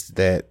learned, is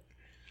that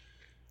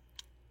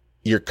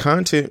your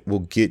content will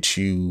get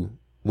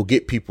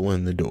people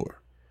in the door.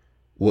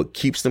 What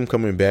keeps them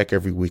coming back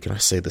every week, and I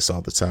say this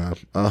all the time,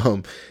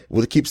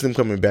 what keeps them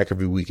coming back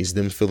every week is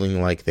them feeling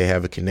like they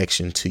have a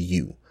connection to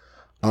you.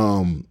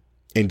 And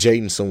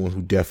Jaden's someone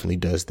who definitely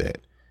does that.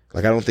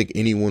 Like, I don't think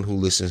anyone who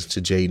listens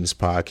to Jaden's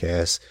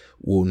podcast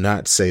will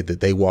not say that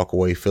they walk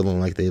away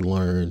feeling like they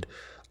learned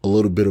a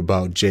little bit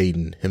about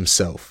Jaden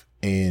himself.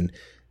 And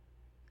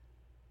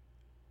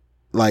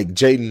like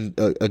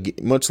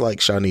Jaden, much like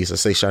Shanice, I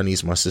say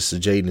Shanice, my sister,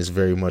 Jaden is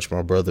very much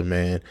my brother,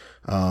 man.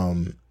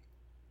 And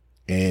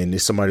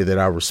it's somebody that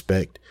I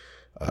respect.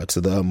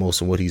 to the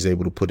utmost and what he's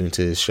able to put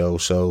into his show.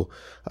 So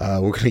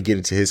we're going to get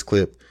into his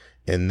clip,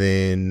 and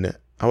then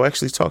I'll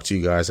actually talk to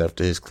you guys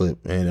after his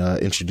clip and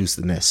introduce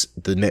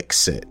the next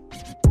set.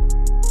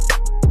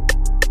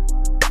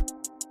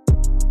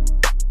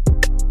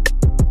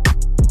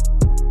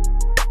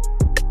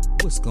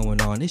 What's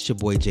going on? It's your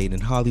boy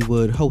Jaden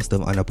Hollywood, host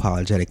of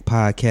Unapologetic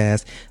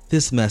Podcast.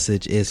 This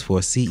message is for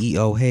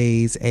CEO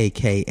Hayes,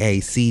 aka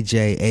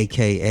CJ,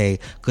 aka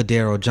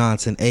Cordero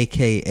Johnson,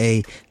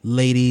 aka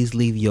ladies,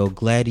 leave your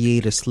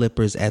gladiator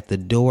slippers at the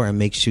door and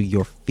make sure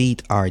your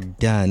feet are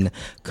done.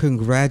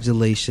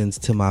 Congratulations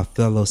to my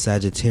fellow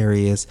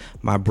Sagittarius,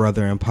 my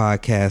brother in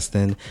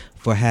podcasting,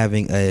 for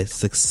having a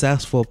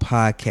successful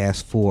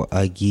podcast for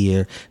a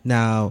year.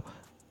 Now,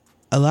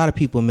 a lot of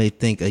people may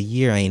think a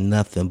year ain't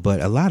nothing,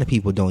 but a lot of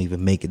people don't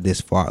even make it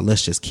this far.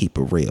 Let's just keep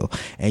it real.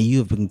 And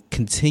you've been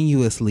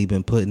continuously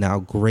been putting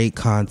out great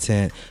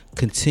content,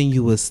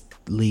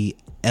 continuously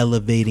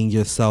elevating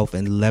yourself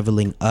and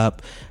leveling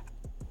up.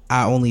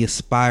 I only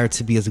aspire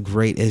to be as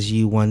great as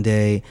you one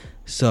day.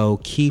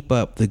 So keep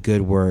up the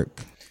good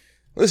work.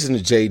 Listen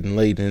to Jaden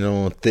laying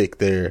on thick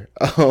there.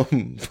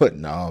 But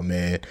no,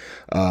 man.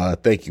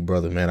 Thank you,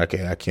 brother, man. I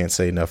can't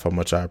say enough how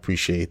much I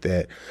appreciate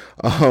that.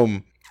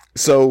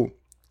 So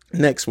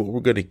next, what we're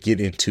going to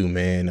get into,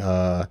 man,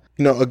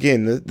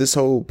 again, this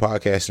whole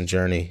podcasting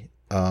journey,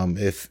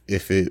 if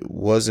it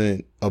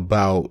wasn't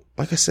about,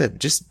 like I said,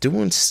 just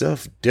doing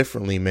stuff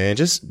differently, man,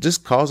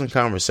 just causing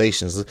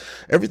conversations.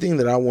 Everything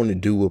that I want to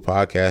do with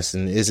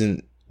podcasting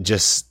isn't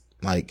just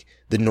like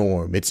the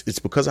norm. It's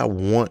because I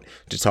want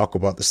to talk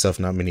about the stuff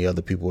not many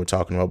other people are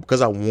talking about,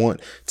 because I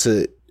want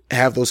to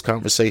have those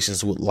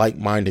conversations with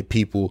like-minded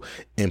people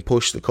and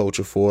push the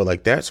culture forward.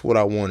 Like, that's what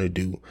I want to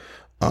do.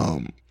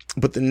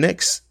 But the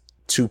next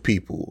two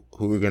people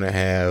who are going to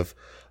have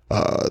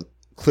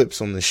clips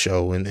on the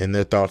show and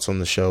their thoughts on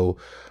the show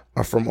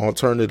are from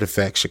Alternative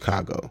Facts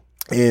Chicago.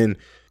 And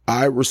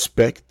I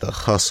respect the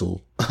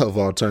hustle of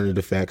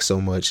Alternative Facts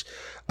so much.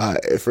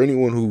 For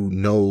anyone who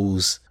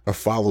knows or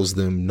follows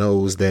them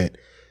knows that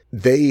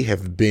they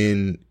have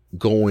been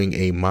going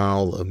a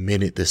mile a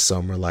minute this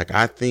summer. Like,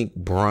 I think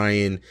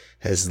Brian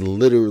has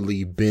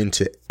literally been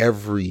to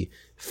every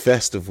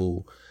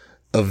festival,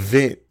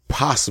 event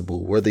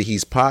possible, whether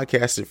he's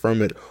podcasted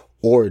from it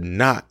or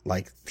not.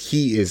 Like,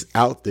 he is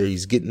out there.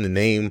 He's getting the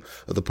name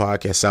of the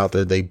podcast out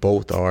there. They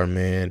both are,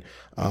 man.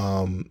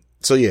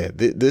 So yeah,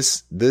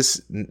 this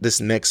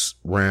next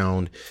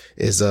round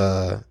is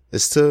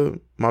to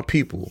my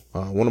people.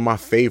 One of my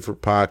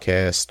favorite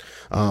podcasts.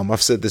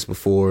 I've said this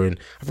before, and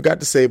I forgot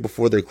to say it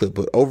before their clip,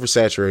 but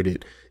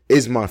Oversaturated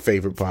is my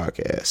favorite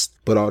podcast,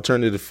 but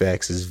Alternative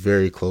Facts is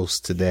very close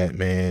to that,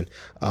 man.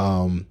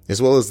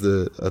 As well as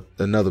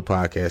another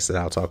podcast that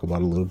I'll talk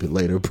about a little bit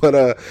later.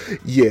 But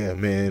yeah,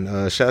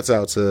 man, shouts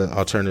out to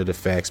Alternative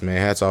Facts, man.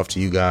 Hats off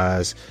to you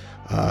guys.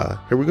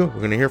 Here we go.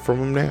 We're gonna hear from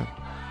them now.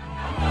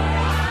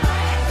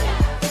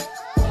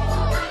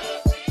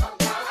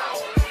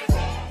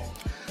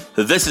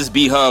 This is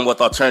B Hum with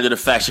Alternative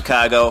Facts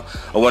Chicago.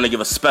 I want to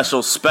give a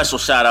special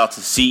shout out to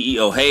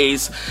CEO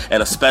Hayes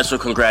and a special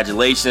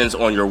congratulations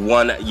on your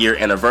 1 year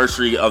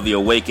anniversary of the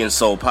Awakened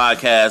Soul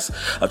podcast.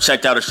 I've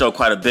checked out the show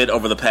quite a bit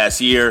over the past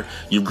year.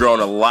 You've grown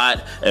a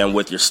lot, and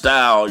with your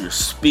style, your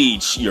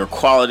speech, your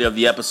quality of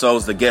the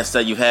episodes, the guests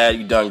that you've had,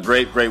 you've done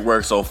great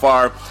work so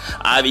far.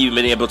 I've even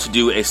been able to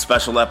do a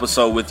special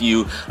episode with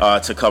you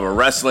to cover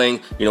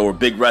wrestling. You know, we're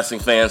big wrestling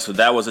fans, so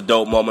that was a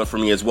dope moment for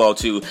me as well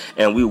too.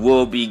 And we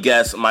will be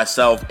guests, myself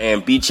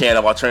and B-Chan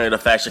of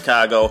Alternative Facts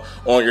Chicago,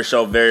 on your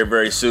show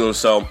very soon.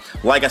 So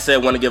like I said, I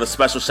want to give a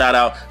special shout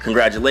out.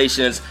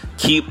 Congratulations.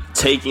 Keep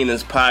taking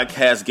this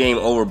podcast game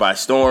over by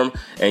storm.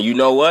 And you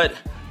know what?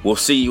 We'll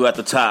see you at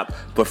the top.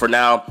 But for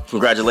now,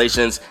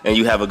 congratulations, and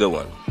you have a good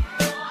one.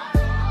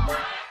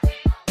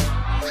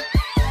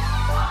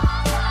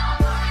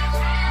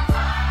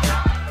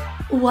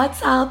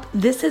 What's up?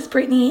 This is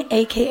Brittany,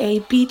 aka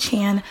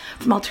B-Chan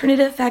from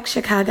Alternative Facts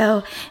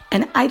Chicago,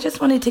 and I just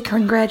wanted to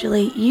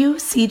congratulate you,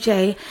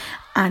 CJ,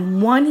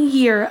 on 1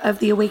 year of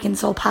the Awakened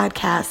Soul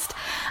podcast.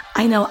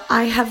 I know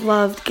I have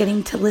loved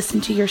getting to listen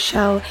to your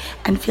show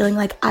and feeling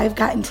like I've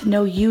gotten to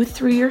know you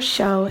through your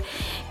show.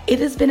 It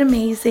has been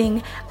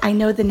amazing. I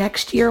know the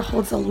next year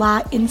holds a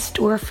lot in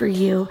store for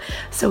you.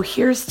 So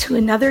here's to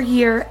another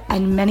year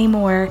and many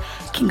more.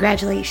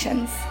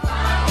 Congratulations.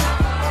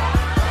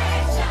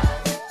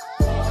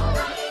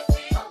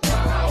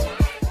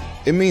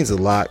 It means a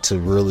lot to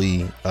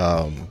really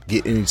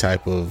get any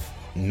type of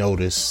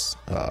notice,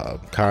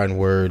 kind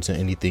words, and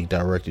anything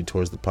directed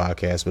towards the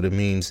podcast. But it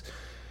means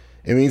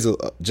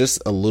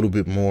just a little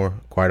bit more,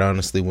 quite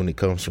honestly, when it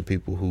comes from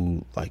people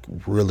who like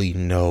really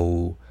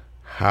know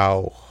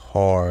how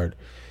hard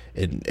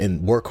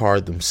and work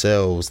hard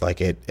themselves,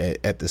 like at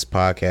this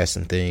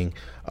podcasting thing.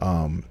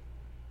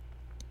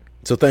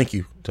 So thank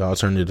you to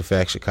Alternative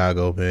Facts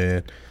Chicago,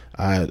 man.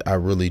 I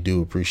really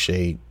do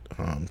appreciate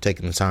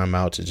taking the time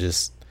out to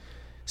just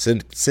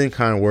send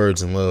kind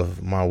words and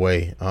love my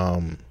way,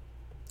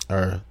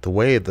 or the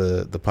way of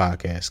the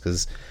podcast,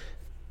 because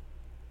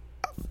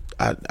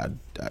I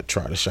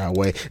try to shy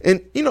away.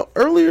 And,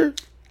 earlier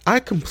I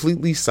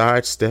completely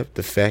sidestepped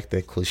the fact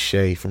that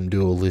Cliche from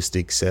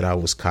Dualistic said I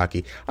was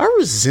cocky. I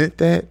resent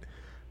that.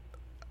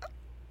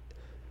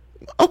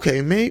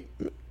 Okay, maybe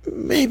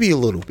a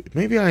little bit.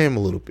 Maybe I am a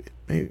little bit.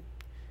 Maybe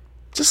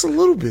just a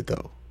little bit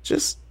though.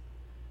 Just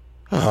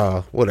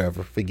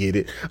whatever. Forget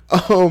it.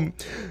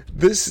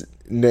 This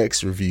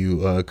next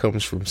review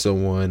comes from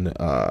someone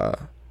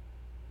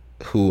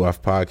who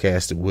I've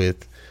podcasted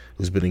with,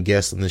 who's been a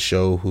guest on the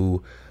show,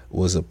 who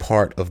was a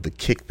part of the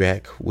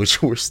Kickback,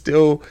 which we're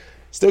still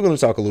going to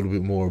talk a little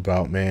bit more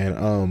about,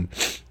 man.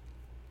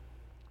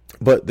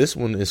 But this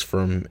one is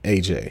from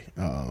AJ.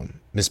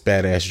 Miss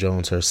Badass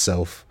Jones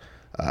herself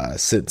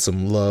sent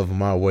some love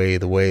my way,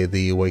 the way of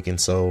the Awakened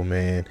Soul,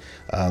 man.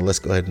 Let's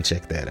go ahead and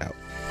check that out.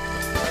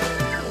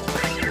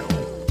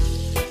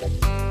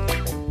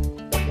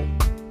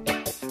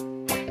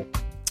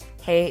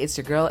 Hey, it's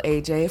your girl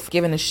AJ,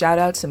 giving a shout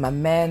out to my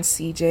man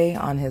CJ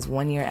on his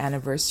 1-year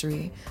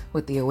anniversary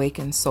with the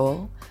Awakened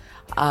Soul.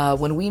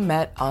 When we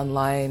met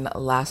online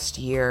last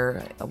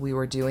year, we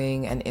were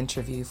doing an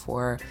interview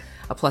for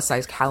a plus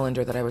size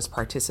calendar that I was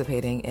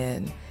participating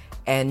in,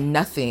 and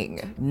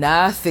nothing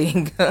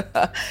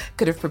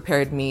could have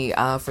prepared me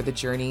for the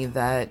journey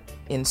that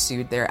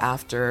ensued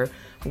thereafter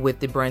with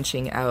the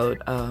branching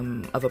out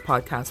of a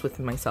podcast with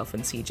myself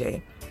and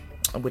CJ,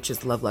 which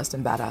is Love, Lust,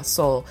 and Badass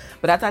Soul.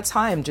 But at that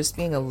time, just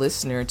being a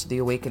listener to the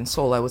Awakened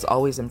Soul, I was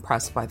always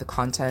impressed by the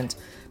content,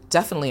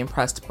 definitely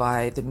impressed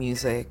by the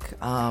music,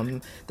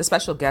 the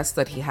special guests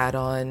that he had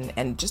on,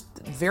 and just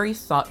very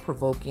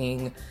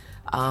thought-provoking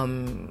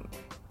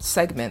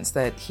segments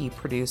that he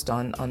produced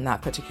on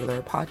that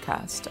particular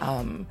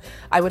podcast.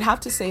 I would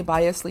have to say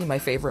biasly, my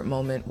favorite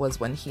moment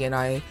was when he and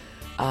I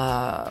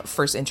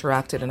first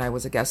interacted and I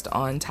was a guest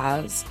on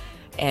Taz.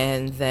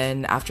 And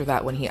then after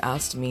that, when he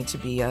asked me to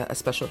be a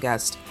special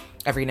guest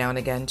every now and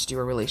again to do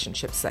a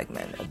relationship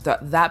segment,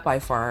 that by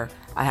far,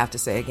 I have to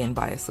say again,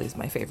 biasly, is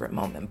my favorite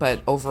moment.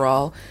 But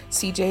overall,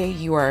 CJ,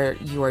 you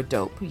are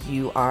dope.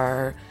 You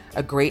are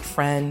a great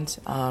friend.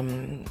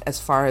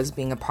 As far as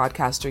being a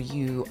podcaster,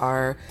 you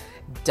are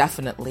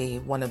definitely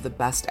one of the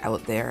best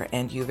out there,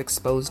 and you've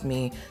exposed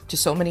me to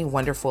so many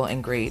wonderful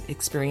and great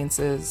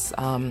experiences.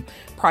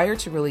 Prior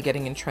to really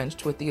getting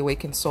entrenched with the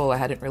Awakened Soul, I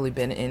hadn't really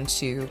been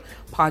into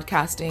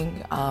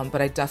podcasting,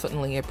 but I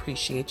definitely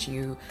appreciate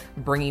you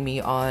bringing me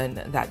on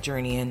that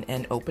journey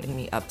and opening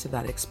me up to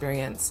that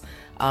experience.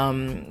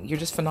 You're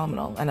just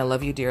phenomenal, and I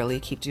love you dearly.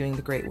 Keep doing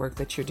the great work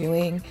that you're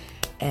doing,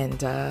 and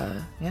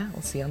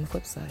we'll see you on the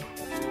flip side.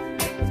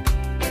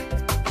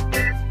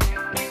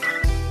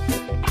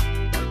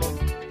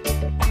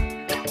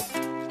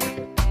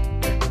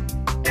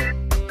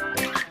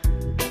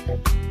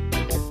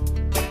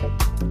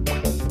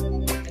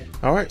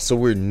 All right, so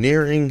we're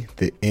nearing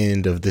the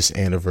end of this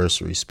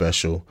anniversary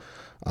special.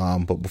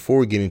 But before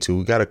we get into it,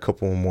 we got a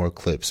couple more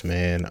clips,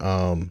 man.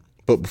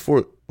 But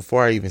before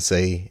I even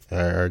say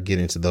or get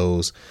into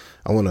those,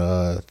 I want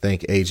to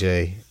thank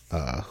AJ,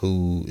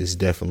 who is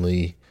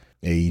definitely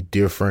a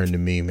dear friend to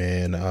me,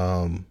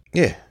 man.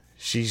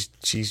 She's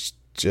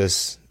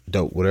just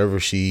dope. Whatever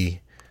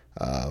she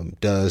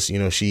does,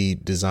 she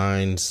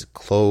designs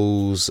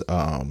clothes.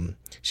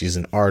 She's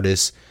an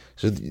artist.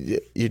 So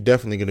you're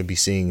definitely going to be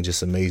seeing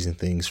just amazing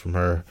things from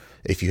her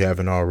if you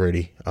haven't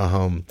already.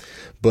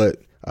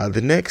 But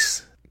the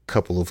next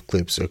couple of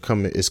clips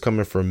is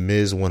coming from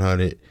Ms.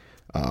 100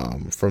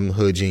 from the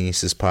Hood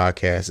Geniuses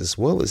podcast, as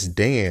well as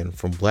Dan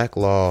from Black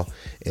Law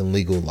and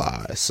Legal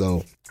Lies.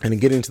 So I'm going to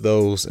get into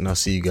those, and I'll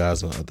see you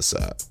guys on the other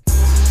side.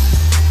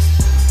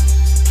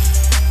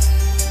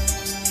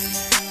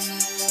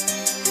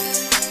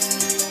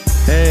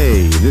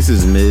 Hey, this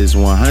is Ms.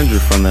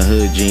 100 from the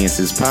Hood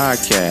Geniuses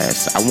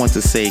podcast. I want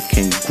to say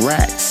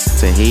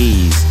congrats to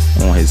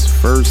Hayes on his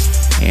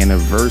first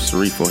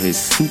anniversary for his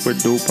super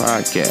dope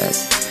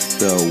podcast,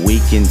 The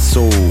Awakened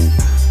Soul.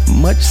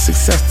 Much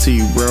success to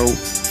you, bro.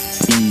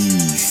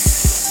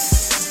 Peace.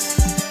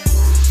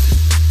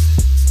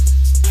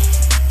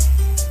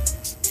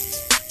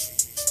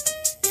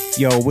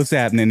 Yo, what's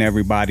happening,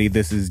 everybody?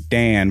 This is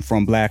Dan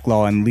from Black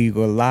Law and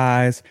Legal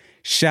Lies.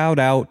 Shout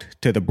out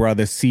to the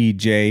brother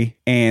CJ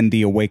and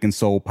the Awakened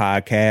Soul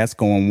podcast,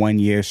 going 1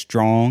 year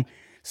strong.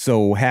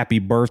 So happy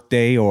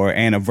birthday or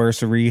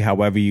anniversary,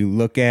 however you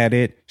look at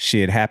it.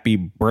 Shit, happy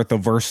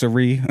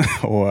birthiversary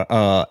or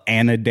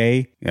Anna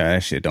Day. Yeah,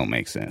 that shit don't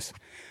make sense.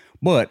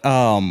 But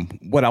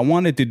what I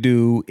wanted to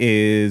do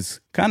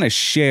is kind of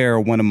share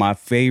one of my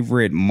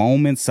favorite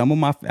moments. I'm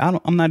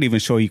not even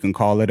sure you can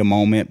call it a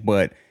moment,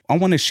 but I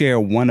want to share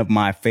one of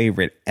my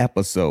favorite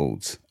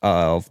episodes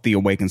of the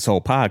Awakened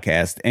Soul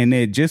podcast. And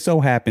it just so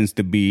happens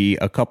to be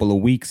a couple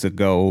of weeks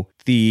ago,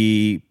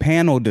 the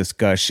panel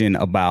discussion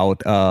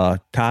about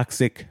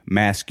toxic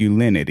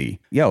masculinity.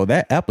 Yo,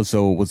 that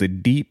episode was a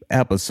deep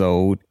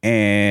episode,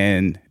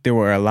 and there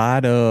were a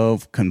lot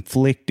of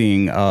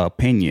conflicting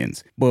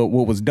opinions. But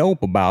what was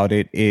dope about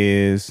it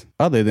is,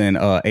 other than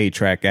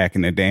A-Track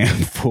acting a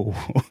damn fool,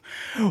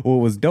 what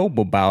was dope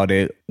about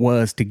it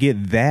was to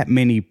get that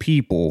many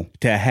people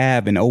to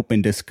have an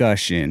open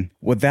discussion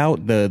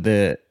without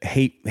the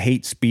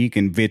hate speak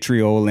and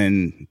vitriol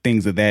and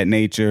things of that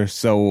nature.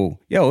 So,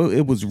 yo,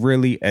 it was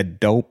really a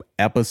dope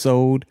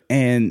episode,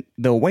 and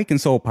the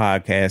Awakened Soul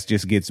podcast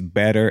just gets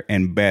better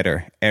and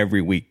better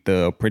every week.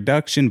 The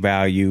production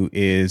value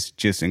is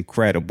just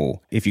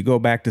incredible. If you go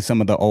back to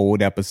some of the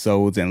old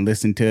episodes and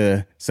listen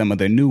to some of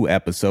the new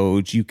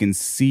episodes, you can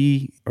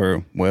see,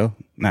 or well,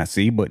 not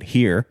see, but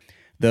hear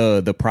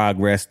the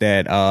progress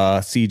that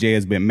CJ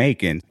has been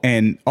making.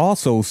 And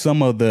also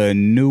some of the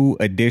new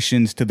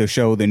additions to the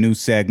show, the new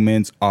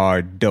segments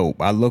are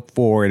dope. I look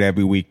forward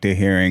every week to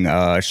hearing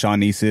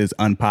Shawnice's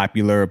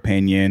unpopular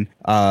opinion.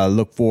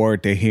 Look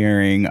forward to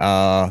hearing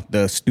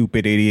the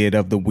stupid idiot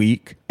of the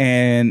week.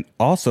 And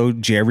also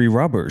Jerry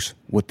Rubbers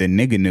with the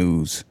nigga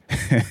news.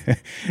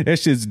 That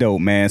shit's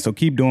dope, man. So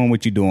keep doing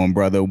what you're doing,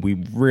 brother.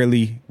 We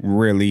really,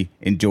 really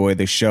enjoy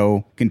the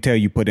show. Can tell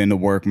you put in the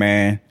work,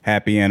 man.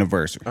 Happy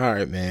anniversary. All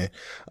right, man.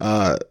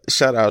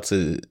 Shout out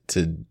to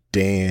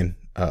Dan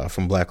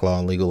from Black Law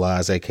and Legal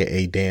Lies,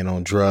 aka Dan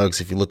on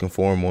Drugs. If you're looking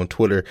for him on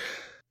Twitter,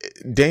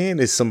 Dan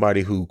is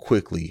somebody who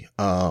quickly,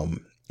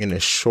 in a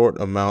short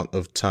amount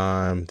of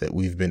time that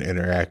we've been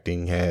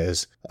interacting,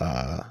 has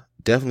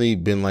definitely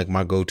been like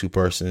my go-to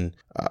person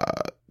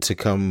to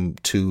come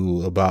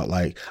to about,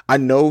 like, I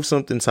know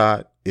something's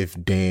hot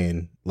if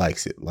Dan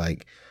likes it,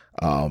 like,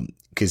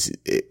 because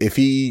if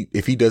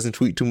he doesn't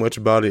tweet too much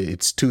about it,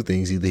 it's two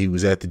things: either he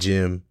was at the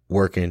gym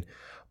working,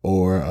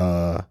 or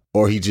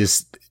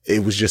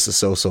it was just a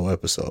so-so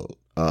episode.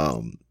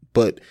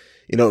 But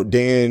you know,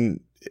 Dan,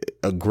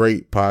 a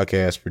great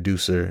podcast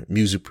producer,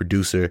 music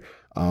producer.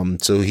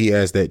 So he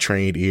has that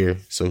trained ear.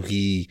 So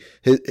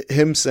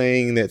him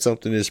saying that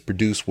something is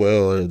produced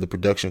well, or the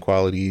production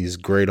quality is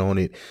great on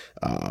it,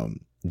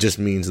 just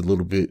means a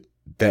little bit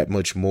that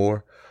much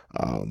more.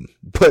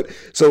 But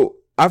so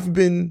I've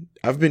been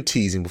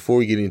teasing, before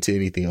we get into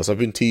anything else, I've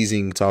been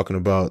teasing, talking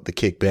about the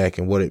kickback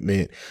and what it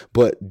meant.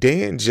 But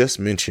Dan just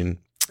mentioned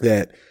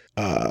that,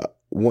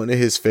 one of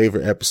his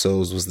favorite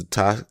episodes was the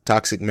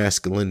toxic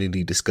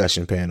masculinity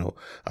discussion panel,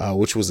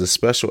 which was a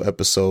special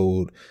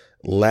episode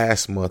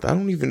last month. I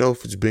don't even know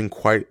if it's been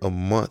quite a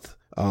month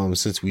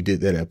since we did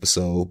that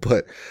episode,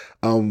 but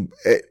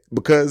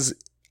because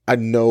I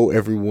know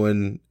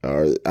everyone,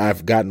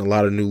 I've gotten a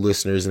lot of new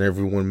listeners, and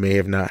everyone may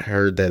have not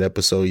heard that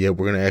episode yet.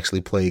 We're gonna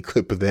actually play a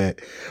clip of that,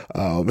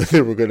 and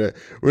then we're gonna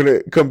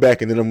come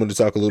back, and then I'm gonna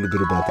talk a little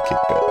bit about the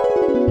kickback.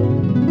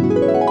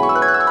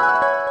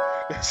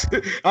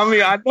 I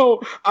mean, I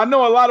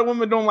know a lot of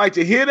women don't like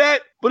to hear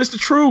that, but it's the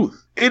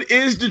truth. It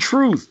is the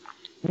truth.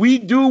 We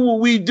do what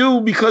we do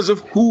because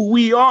of who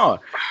we are.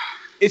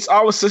 It's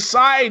our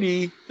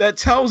society that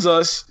tells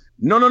us,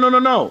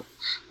 no.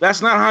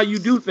 That's not how you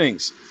do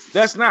things.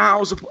 That's not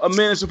how a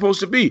man is supposed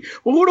to be.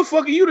 Well, who the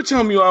fuck are you to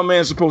tell me how a man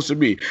is supposed to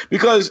be?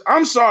 Because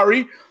I'm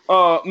sorry,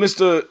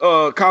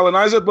 Mr.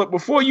 Colonizer, but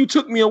before you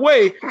took me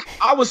away,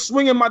 I was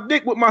swinging my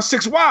dick with my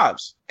 6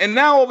 wives. And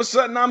now all of a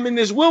sudden I'm in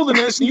this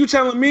wilderness, and you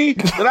telling me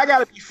that I got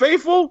to be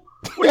faithful?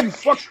 What are you,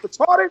 fucking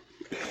retarded?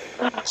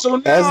 So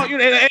now,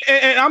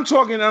 and I'm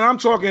talking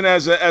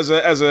as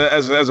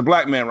a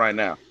black man right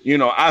now. You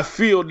know, I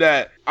feel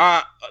that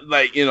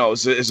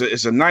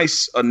it's a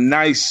nice.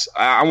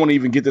 I want to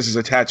even get this as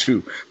a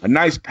tattoo. A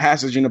nice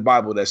passage in the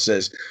Bible that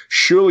says,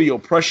 "Surely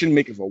oppression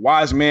maketh a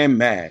wise man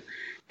mad."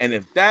 And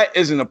if that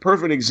isn't a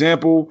perfect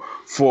example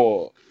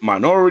for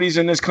minorities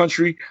in this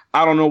country,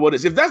 I don't know what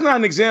is. If that's not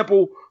an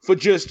example for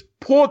just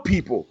poor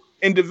people,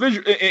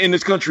 individual in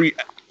this country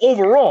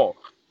overall,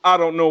 I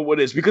don't know what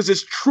is, because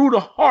it's true to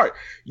heart.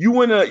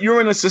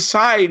 You're in a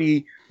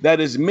society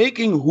that is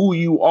making who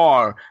you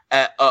are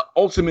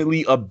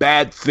ultimately a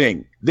bad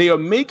thing. They are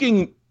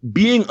making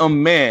being a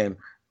man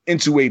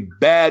into a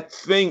bad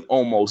thing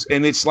almost,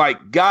 and it's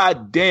like,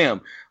 God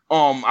damn.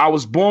 I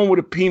was born with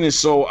a penis,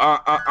 so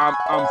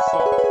I'm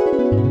fucked.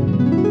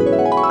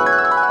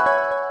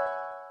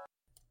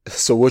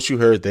 So what you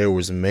heard there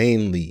was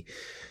mainly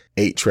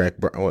 8-Track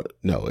Brown.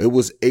 No, it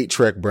was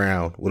 8-Track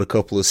Brown with a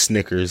couple of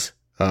Snickers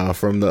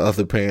from the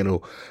other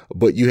panel.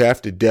 But you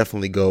have to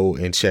definitely go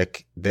and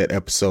check that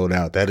episode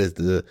out. That is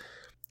the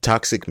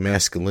Toxic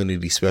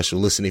Masculinity Special.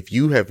 Listen, if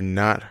you have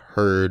not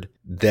heard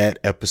that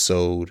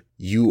episode,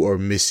 you are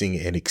missing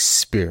an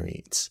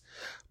experience.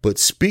 But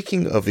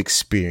speaking of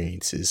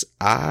experiences,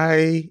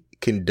 I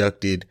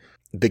conducted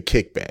the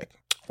kickback,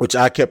 which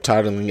I kept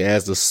titling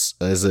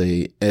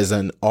as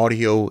an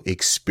audio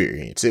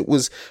experience. It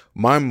was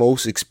my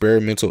most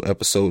experimental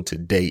episode to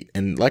date.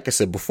 And like I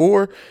said,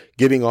 before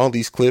getting all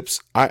these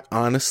clips, I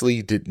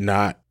honestly did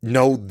not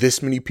know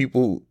this many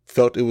people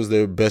felt it was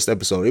their best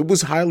episode. It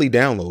was highly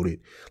downloaded.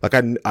 Like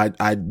I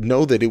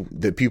know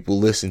that people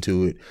listen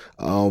to it.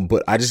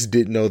 But I just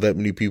didn't know that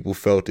many people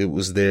felt it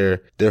was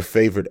their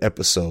favorite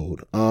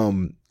episode.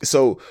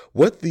 So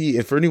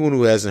and for anyone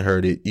who hasn't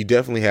heard it, you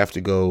definitely have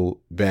to go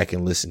back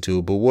and listen to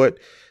it. But what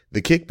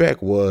the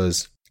kickback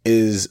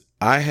is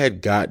I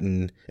had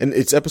gotten, and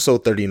it's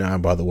episode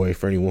 39, by the way,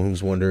 for anyone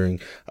who's wondering,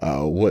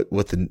 what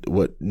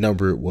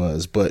number it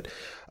was, what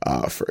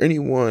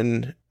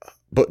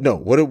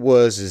it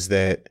was is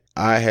that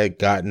I had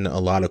gotten a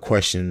lot of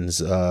questions,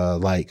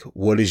 like,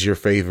 what is your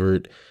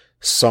favorite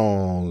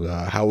song?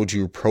 How would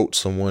you approach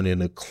someone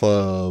in a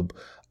club?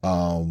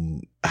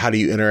 How do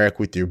you interact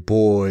with your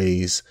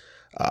boys?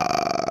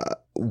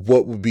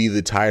 What would be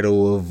the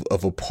title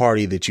of a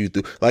party that you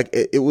threw? Like,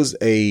 it was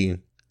a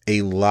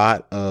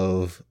lot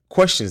of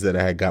questions that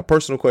I had got,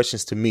 personal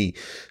questions to me.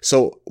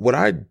 So what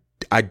I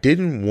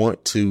didn't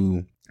want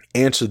to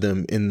answer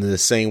them in the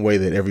same way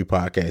that every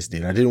podcast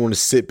did. I didn't want to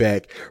sit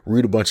back,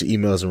 read a bunch of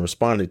emails and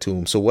responded to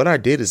them. So what I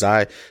did is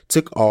I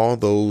took all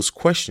those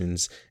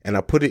questions and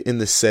I put it in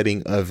the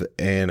setting of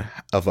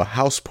a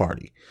house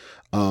party.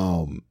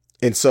 And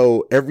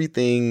so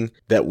everything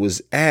that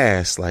was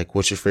asked, like,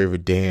 what's your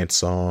favorite dance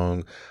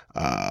song?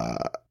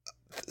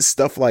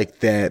 Stuff like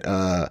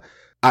that.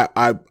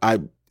 I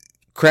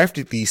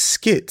crafted these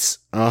skits,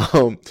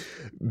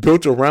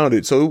 built around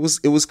it. So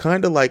it was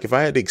kind of like, if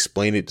I had to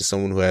explain it to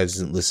someone who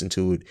hasn't listened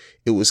to it,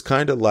 it was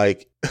kind of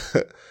like,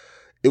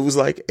 it was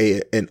like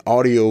an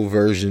audio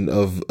version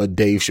of a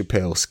Dave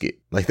Chappelle skit.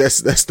 Like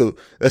that's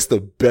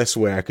the best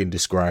way I can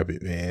describe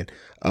it, man.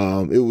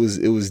 It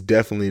was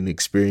definitely an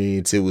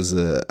experience. It was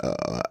a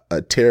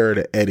terror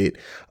to edit.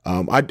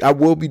 I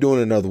will be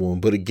doing another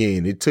one, but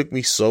again, it took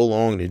me so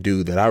long to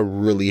do that I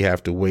really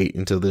have to wait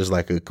until there's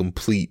like a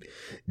complete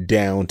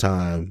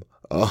downtime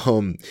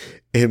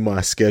in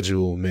my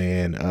schedule,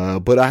 man.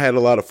 But I had a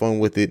lot of fun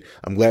with it.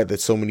 I'm glad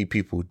that so many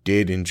people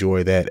did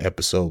enjoy that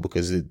episode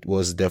because it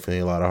was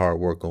definitely a lot of hard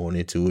work going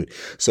into it.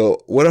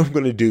 So what I'm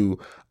going to do,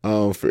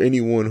 for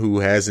anyone who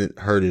hasn't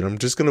heard it, I'm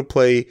just going to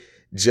play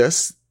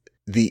just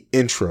the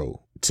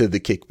intro to the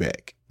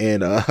kickback.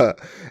 And,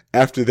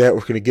 after that,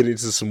 we're going to get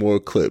into some more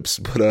clips,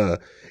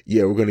 but,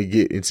 yeah, we're going to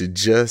get into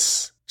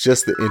just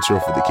the intro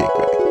for the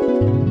kickback.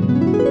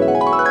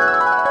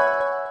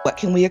 What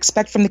can we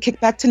expect from the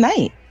kickback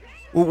tonight?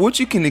 Well, what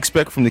you can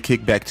expect from the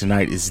kickback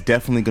tonight is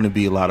definitely going to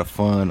be a lot of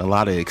fun, a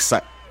lot of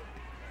excitement.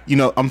 You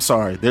know, I'm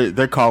sorry,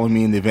 they're calling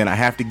me in the event. I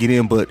have to get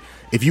in, but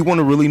if you want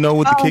to really know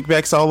what the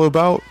kickback's all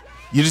about,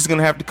 you're just going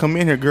to have to come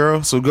in here,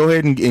 girl. So go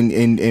ahead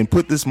and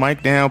put this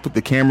mic down, put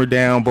the camera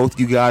down. Both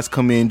you guys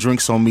come in,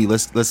 drinks on me.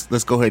 Let's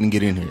go ahead and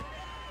get in here.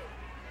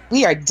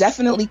 We are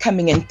definitely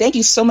coming in. Thank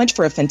you so much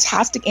for a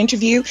fantastic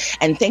interview.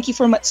 And thank you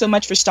so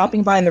much for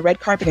stopping by on the red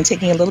carpet and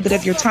taking a little bit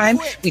of your time.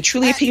 We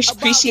truly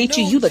appreciate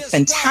you. You look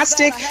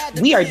fantastic.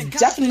 We are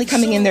definitely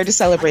coming in there to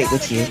celebrate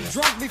with you.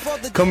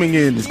 Coming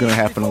in is going to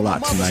happen a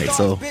lot tonight.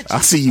 So I'll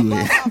see you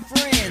in.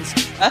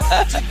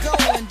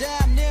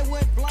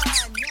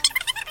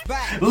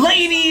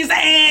 Ladies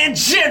and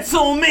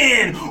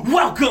gentlemen,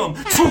 welcome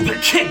to the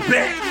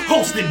kickback,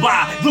 hosted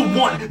by the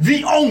one,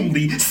 the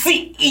only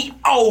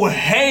CEO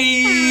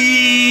Hayes.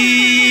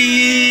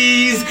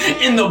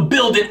 In the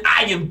building,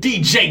 I am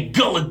DJ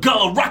Gullah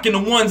Gullah, rocking the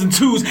ones and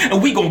twos,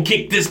 and we gonna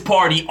kick this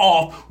party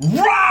off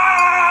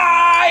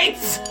right.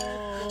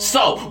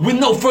 So, with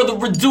no further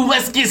ado,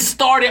 let's get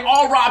started.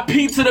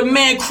 R.I.P. to the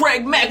man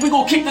Craig Mack. We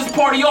gonna kick this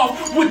party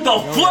off with the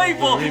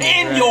flavor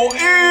in your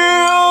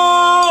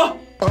ear.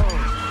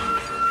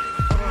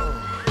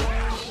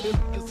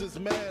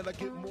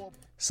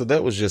 So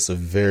that was just a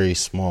very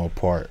small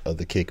part of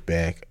the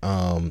kickback.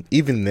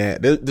 Even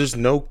that, there's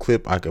no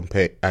clip I can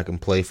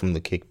play from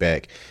the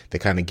kickback that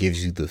kind of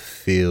gives you the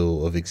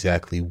feel of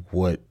exactly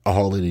what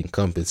all it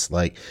encompassed.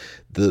 Like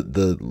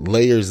the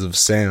layers of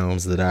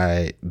sounds that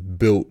I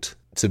built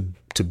to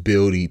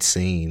build each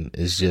scene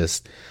is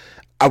just.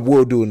 I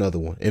will do another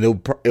one, and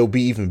it'll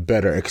be even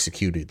better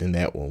executed than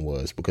that one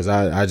was, because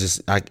I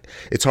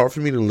it's hard for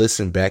me to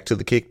listen back to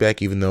the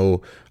kickback, even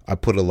though I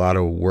put a lot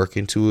of work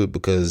into it,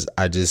 because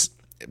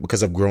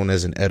I've grown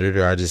as an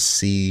editor. I just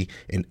see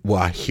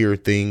I hear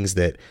things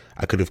that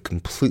I could have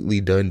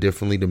completely done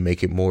differently to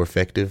make it more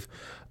effective.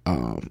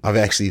 I've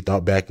actually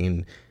thought back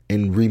in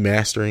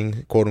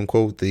remastering, quote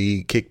unquote,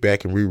 the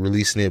kickback and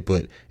re-releasing it,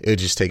 but it'll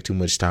just take too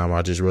much time.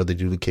 I'd just rather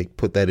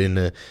put that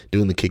in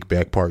doing the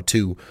kickback part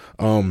 2.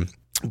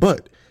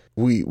 But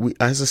we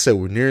as I said,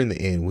 we're nearing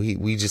the end.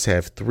 We just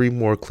have 3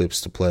 more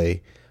clips to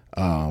play.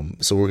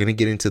 So we're gonna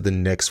get into the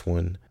next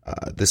one.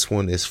 This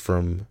one is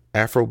from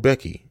Afro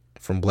Becky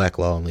from Black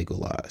Law and Legal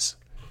Lies.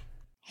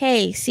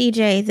 Hey,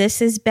 CJ, this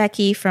is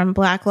Becky from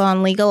Black Law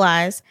and Legal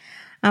Lies.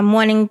 I'm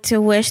wanting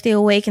to wish the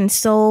Awakened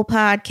Soul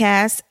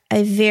podcast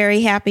a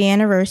very happy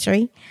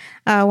anniversary.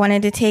 I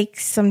wanted to take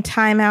some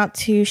time out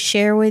to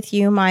share with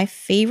you my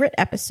favorite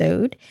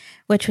episode,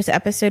 which was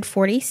episode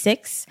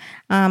 46,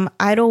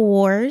 Idol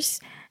Wars.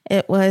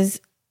 It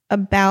was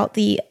about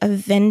the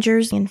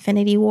Avengers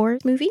Infinity War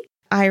movie.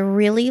 I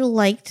really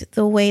liked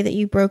the way that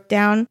you broke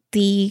down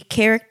the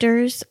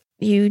characters.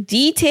 You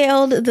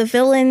detailed the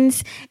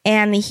villains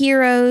and the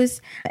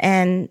heroes,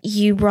 and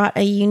you brought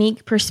a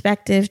unique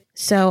perspective.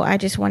 So I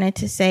just wanted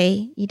to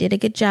say you did a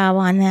good job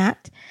on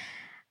that.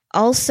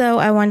 Also,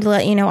 I wanted to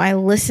let you know I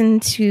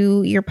listened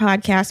to your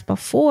podcast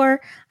before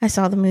I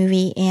saw the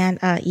movie, and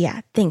yeah,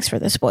 thanks for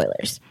the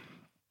spoilers.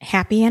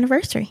 Happy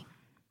anniversary.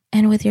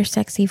 And with your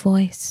sexy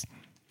voice,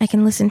 I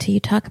can listen to you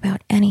talk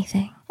about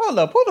anything. Hold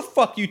up, who the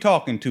fuck you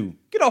talking to?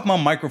 Get off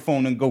my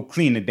microphone and go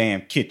clean the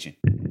damn kitchen.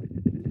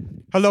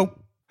 Hello?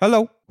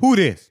 Hello? Who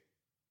this?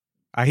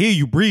 I hear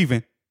you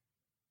breathing.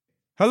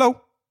 Hello?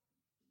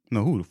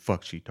 No, who the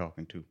fuck she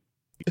talking to?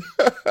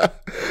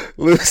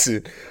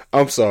 Listen,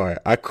 I'm sorry.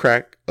 I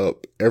crack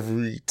up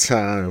every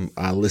time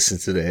I listen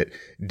to that.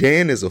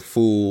 Dan is a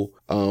fool,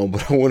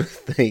 but I want to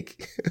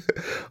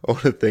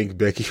thank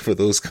Becky for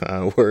those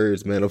kind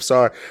words, man. I'm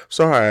sorry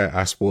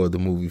I spoiled the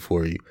movie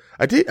for you.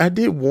 I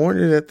did warn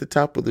it at the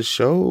top of the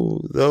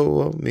show,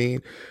 though. I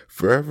mean,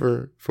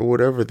 forever for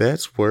whatever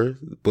that's worth.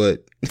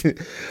 But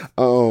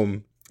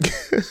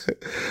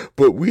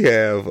but we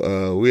have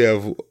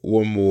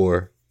one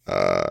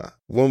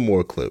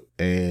more clip,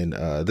 and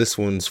this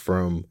one's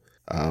from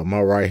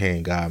my right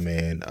hand guy,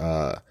 man.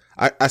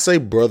 I say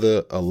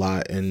brother a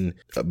lot, and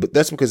but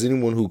that's because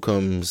anyone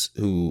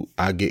who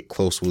I get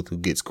close with, who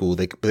gets cool,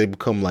 they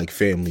become like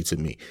family to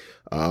me.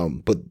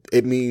 But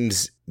it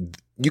means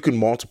you can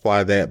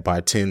multiply that by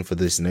 10 for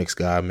this next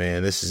guy,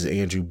 man. This is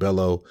Andrew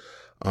Bello,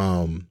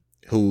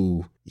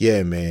 who,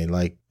 yeah, man,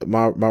 like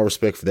my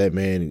respect for that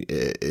man,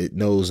 it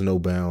knows no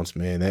bounds,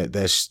 man.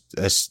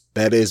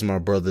 That is my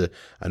brother.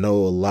 I know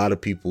a lot of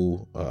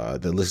people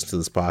that listen to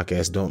this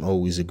podcast don't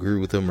always agree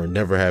with him or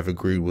never have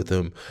agreed with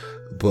him,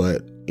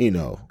 but you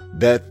know,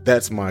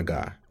 that's my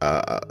guy.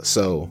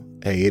 So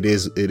hey, it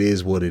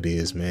is what it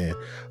is, man.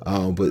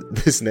 But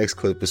this next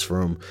clip is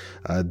from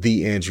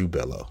the Andrew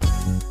Bello.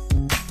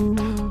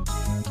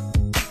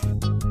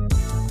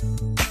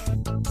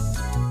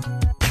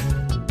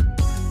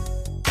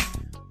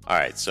 All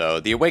right, so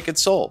The Awakened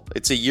Soul.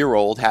 It's a year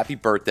old. Happy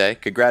birthday.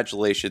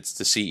 Congratulations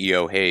to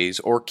CEO Hayes,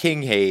 or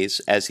King Hayes,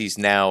 as he's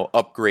now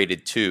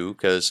upgraded to,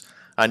 because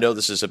I know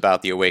this is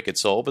about The Awakened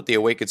Soul, but The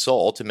Awakened Soul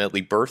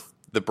ultimately birthed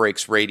the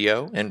Breaks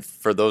Radio. And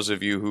for those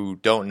of you who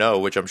don't know,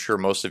 which I'm sure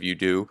most of you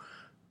do,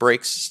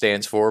 Breaks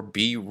stands for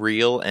Be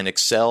Real and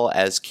Excel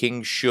as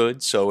Kings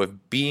Should. So if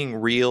being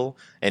real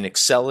and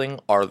excelling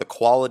are the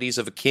qualities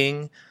of a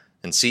king,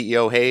 then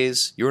CEO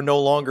Hayes, you're no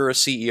longer a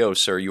CEO,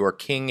 sir. You are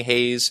King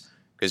Hayes,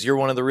 because you're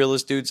one of the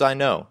realest dudes I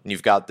know. And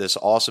you've got this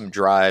awesome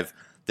drive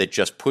that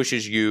just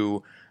pushes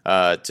you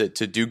to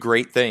do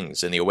great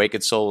things. And The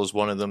Awakened Soul is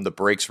one of them. The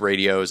Breaks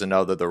Radio is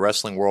another. The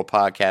Wrestling World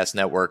Podcast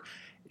Network.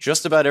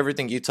 Just about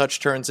everything you touch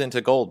turns into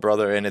gold,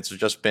 brother. And it's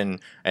just been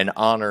an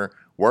honor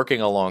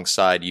working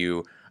alongside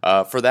you.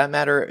 For that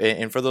matter,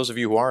 and for those of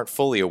you who aren't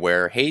fully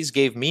aware, Hayes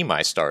gave me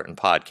my start in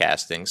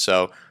podcasting.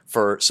 So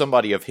for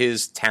somebody of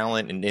his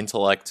talent and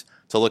intellect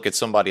to look at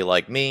somebody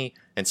like me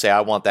and say,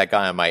 I want that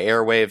guy on my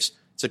airwaves,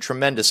 it's a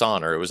tremendous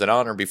honor. It was an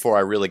honor before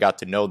I really got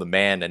to know the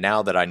man, and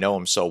now that I know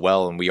him so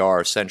well, and we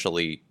are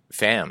essentially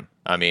fam.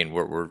 I mean,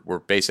 we're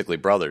basically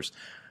brothers.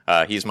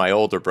 He's my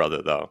older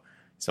brother, though.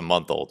 He's a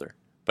month older,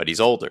 but he's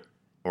older,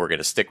 and we're going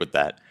to stick with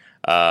that.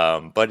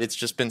 But it's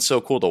just been so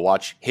cool to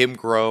watch him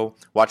grow,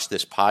 watch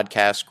this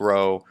podcast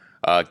grow,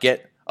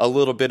 get a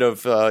little bit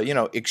of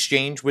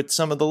exchange with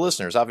some of the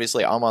listeners.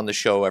 Obviously, I'm on the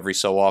show every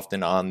so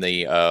often on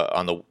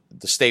the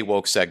Stay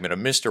Woke segment of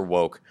Mr.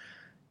 Woke,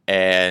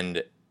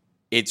 and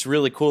it's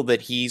really cool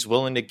that he's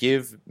willing to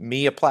give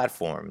me a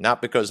platform, not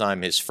because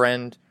I'm his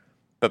friend,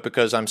 but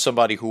because I'm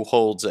somebody who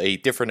holds a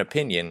different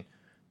opinion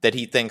that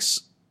he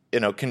thinks,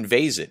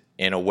 conveys it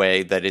in a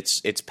way that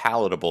it's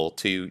palatable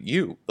to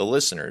you, the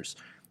listeners.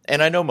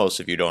 And I know most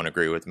of you don't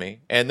agree with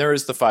me, and there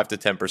is the 5 to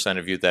 10%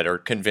 of you that are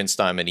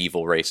convinced I'm an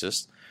evil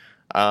racist.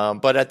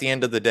 But at the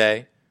end of the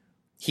day,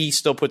 he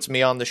still puts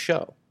me on the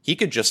show. He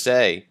could just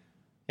say,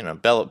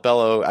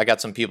 Bello, I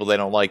got some people that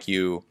don't like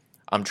you.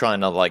 I'm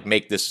trying to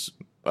make this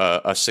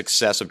a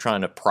success of trying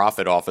to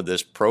profit off of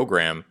this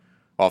program,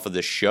 off of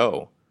this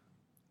show.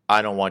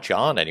 I don't want you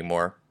on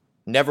anymore.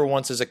 Never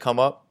once has it come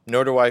up,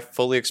 nor do I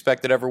fully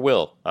expect it ever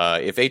will.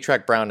 If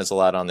A-Track Brown is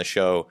allowed on the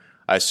show,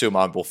 I assume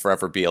I will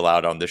forever be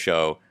allowed on the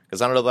show,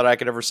 because I don't know that I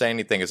could ever say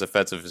anything as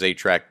offensive as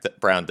A-Track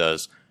Brown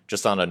does,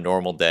 just on a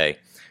normal day.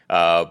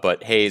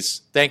 But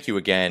Hayes, thank you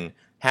again.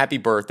 Happy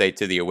birthday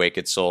to The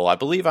Awakened Soul. I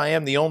believe I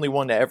am the only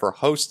one to ever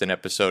host an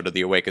episode of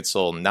The Awakened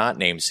Soul not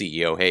named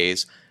CEO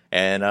Hayes,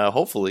 and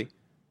hopefully,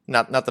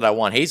 not that I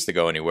want Hayes to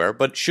go anywhere,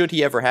 but should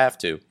he ever have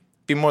to,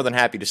 be more than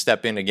happy to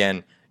step in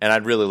again, and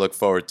I'd really look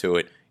forward to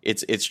it.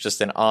 It's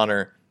just an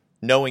honor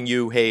knowing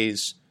you,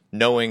 Hayes,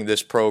 knowing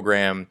this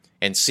program,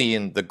 and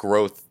seeing the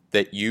growth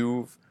that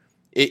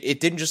it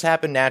didn't just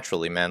happen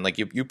naturally, man. Like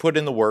you put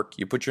in the work,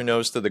 you put your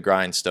nose to the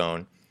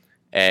grindstone,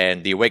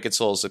 and the Awakened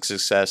Soul is a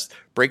success.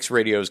 Breaks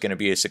Radio is going to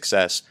be a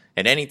success,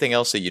 and anything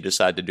else that you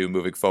decide to do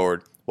moving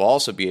forward will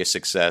also be a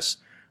success.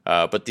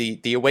 But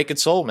the Awakened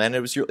Soul, man,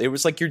 it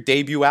was like your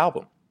debut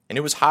album, and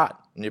it was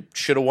hot, and it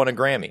should have won a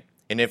Grammy.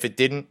 And if it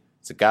didn't,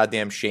 it's a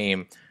goddamn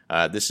shame.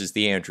 This is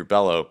the Andrew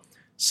Bello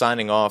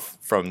signing off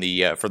from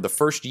for the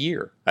first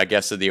year, I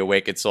guess, of the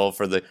Awakened Soul,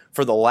 for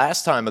the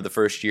last time of the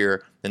first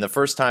year and the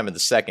first time of the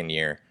second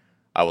year.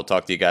 I will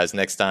talk to you guys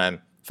next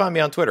time. Find me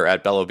on Twitter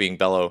at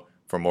BelloBeingBello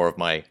for more of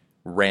my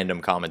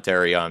random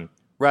commentary on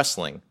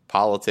wrestling,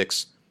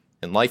 politics,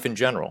 and life in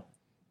general.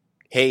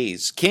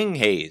 Hayes, King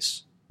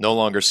Hayes, no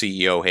longer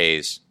CEO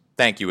Hayes.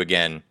 Thank you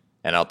again,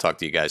 and I'll talk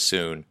to you guys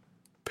soon.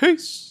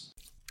 Peace.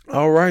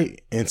 All right.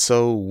 And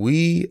so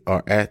we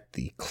are at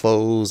the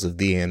close of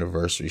the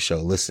anniversary show.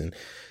 Listen,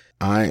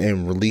 I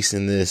am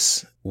releasing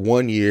this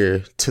 1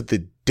 year to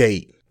the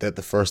date that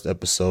the first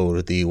episode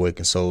of The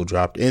Awakened Soul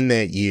dropped. In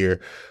that year,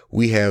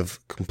 we have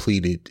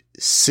completed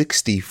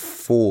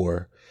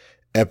 64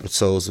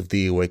 episodes of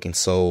The Awakened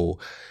Soul.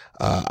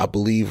 I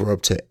believe we're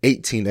up to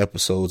 18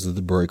 episodes of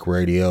The Break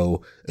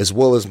Radio, as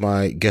well as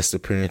my guest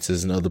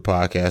appearances and other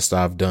podcasts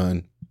I've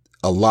done.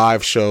 A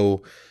live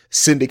show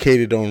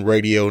syndicated on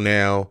radio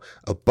now,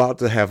 about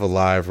to have a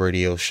live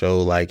radio show.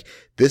 Like,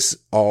 this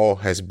all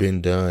has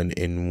been done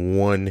in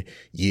 1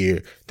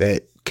 year.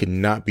 That could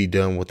not be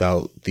done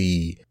without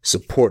the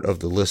support of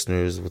the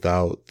listeners,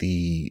 without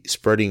the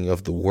spreading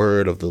of the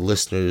word of the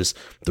listeners,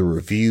 the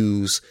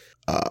reviews,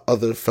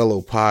 other fellow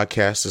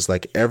podcasters,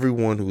 like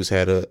everyone who's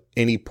had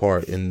any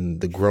part in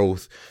the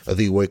growth of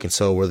The Awakened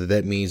Soul, whether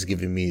that means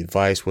giving me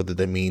advice, whether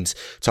that means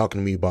talking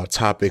to me about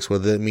topics,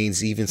 whether that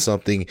means even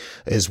something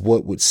as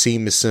what would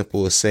seem as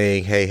simple as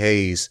saying, hey,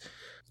 Hayes,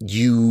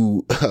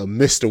 you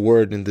missed a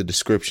word in the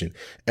description.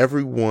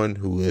 Everyone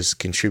who has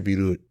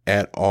contributed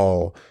at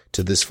all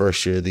to this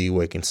first year of The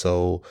Awakened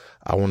Soul,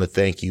 I want to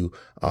thank you.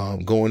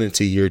 Going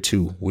into year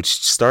 2,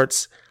 which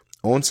starts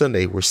on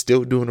Sunday. We're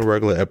still doing a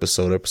regular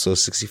episode. Episode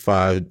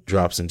 65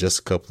 drops in just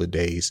a couple of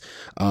days.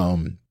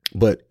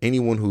 But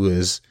anyone who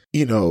is,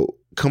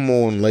 come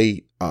on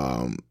late,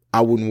 I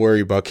wouldn't worry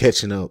about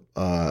catching up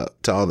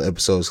to all the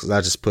episodes, because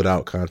I just put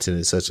out content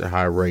at such a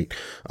high rate.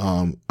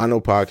 I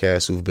know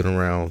podcasts who've been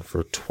around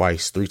for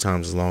 3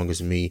 times as long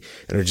as me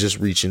and are just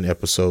reaching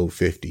episode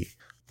 50.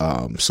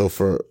 So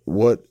for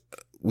what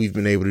we've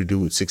been able to do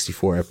with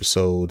 64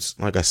 episodes,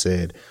 like I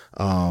said,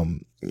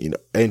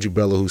 Andrew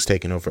Bello, who's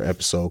taking over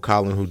episode,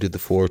 Colin, who did the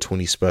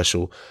 420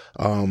 special,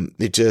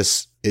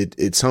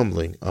 it's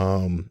humbling.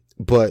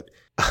 But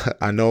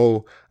I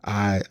know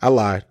I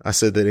lied. I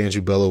said that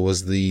Andrew Bello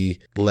was the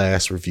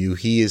last review.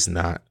 He is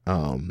not,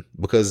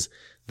 because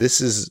this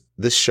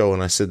show,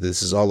 and I said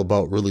this is all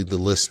about really the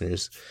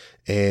listeners,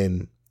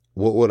 and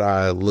what would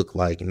I look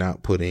like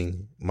not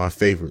putting my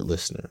favorite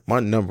listener, my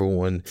number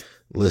one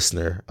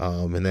listener,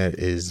 and that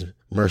is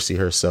Mercy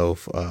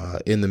herself,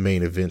 in the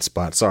main event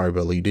spot. Sorry,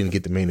 Bella, you didn't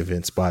get the main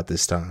event spot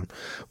this time,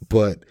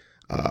 but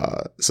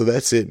so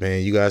that's it,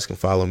 man. You guys can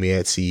follow me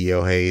at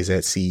CEO Hayes,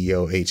 at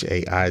CEO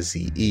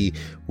HAIZE.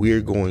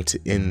 We're going to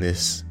end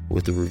this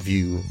with a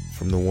review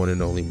from the one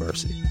and only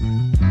Mercy.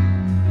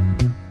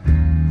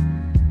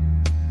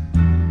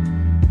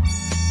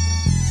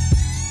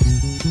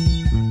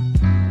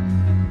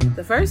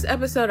 The first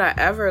episode I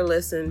ever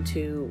listened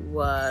to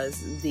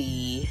was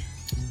the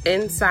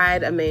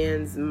Inside a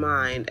Man's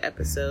Mind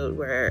episode,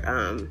 where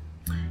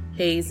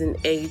Hayes and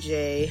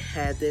AJ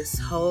had this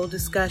whole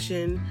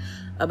discussion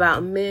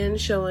about men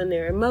showing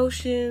their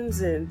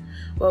emotions and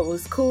what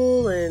was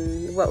cool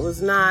and what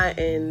was not,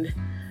 and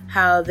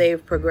how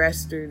they've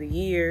progressed through the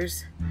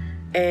years.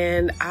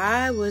 And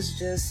I was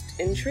just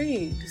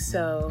intrigued.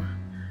 So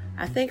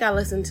I think I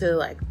listened to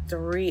like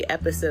 3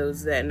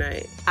 episodes that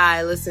night.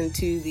 I listened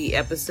to the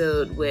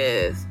episode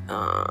with,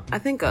 I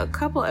think a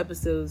couple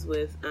episodes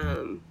with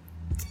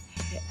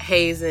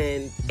Hayes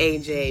and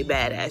AJ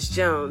Badass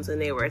Jones,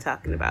 and they were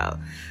talking about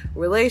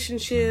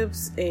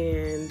relationships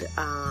and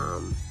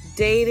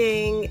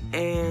dating,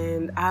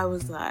 and I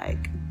was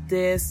like,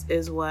 this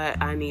is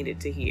what I needed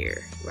to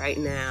hear right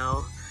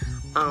now,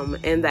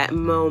 in that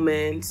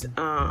moment.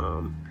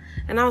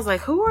 And I was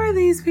like, who are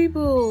these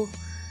people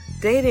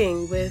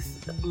dating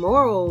with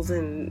morals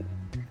and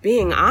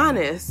being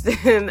honest?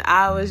 And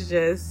I was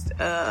just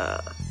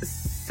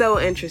so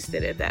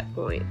interested at that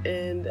point.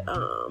 And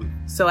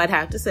so I'd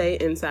have to say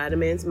Inside a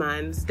Man's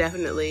Mind is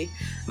definitely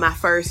my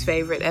first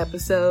favorite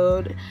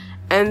episode.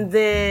 And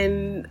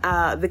then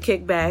The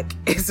Kickback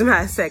is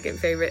my second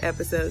favorite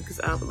episode,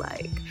 because I'm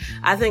like,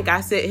 I think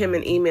I sent him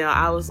an email.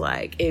 I was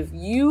like, if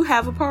you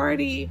have a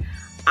party,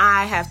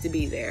 I have to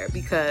be there,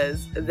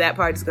 because that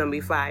party's going to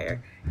be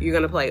fire. You're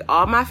going to play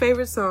all my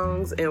favorite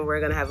songs and we're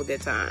going to have a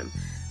good time.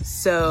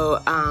 So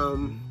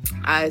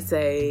I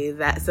say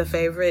that's a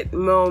favorite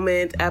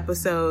moment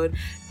episode.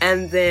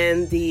 And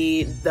then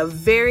the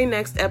very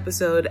next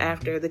episode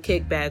after The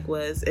Kickback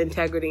was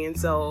Integrity and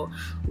Soul,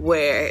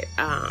 where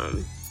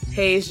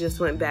Hayes just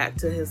went back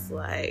to his,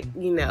 like,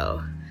 you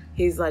know,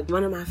 he's like,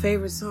 one of my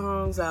favorite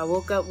songs, I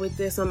woke up with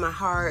this on my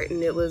heart,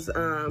 and it was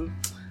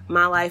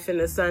My Life in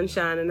the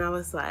Sunshine, and I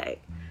was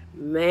like,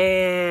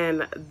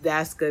 man,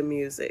 that's good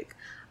music.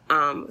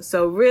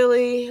 So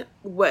really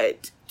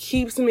what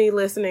keeps me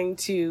listening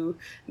to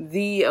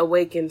The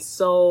Awakened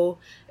Soul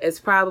is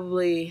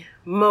probably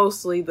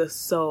mostly the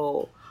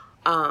soul.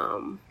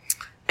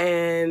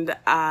 And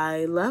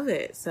I love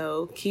it.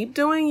 So keep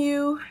doing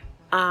you.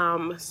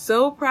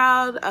 So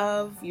proud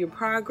of your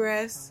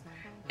progress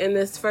in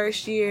this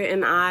first year,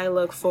 and I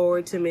look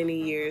forward to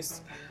many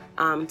years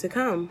to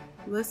come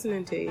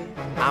listening to you.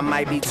 I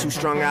might be too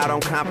strung out on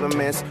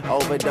compliments,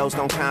 overdosed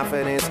on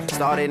confidence,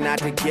 started not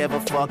to give a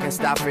fuck and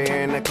stop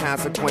fearing the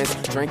consequence,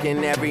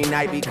 drinking every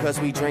night because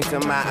we drink to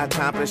my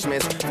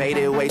accomplishments,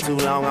 faded way too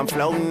long, I'm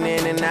floating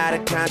in and out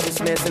of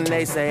consciousness, and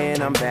they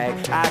saying I'm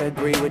back, I'd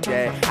agree with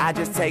that, I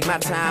just take my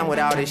time with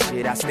all this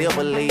shit, I still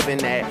believe in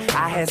that,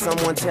 I had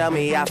someone tell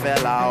me I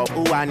fell off,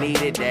 ooh I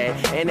needed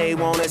that, and they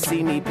wanna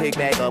see me pick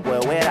back up,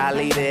 well where'd I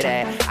leave it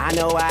at, I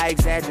know I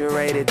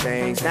exaggerated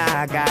things, now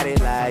I got it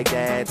like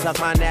that, tuck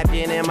my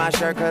napkin in my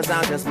shirt cause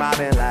I'm just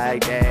mobbing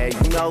like that.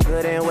 You know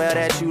good and well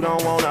that you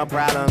don't want a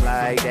problem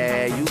like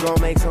that. You gon'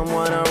 make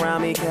someone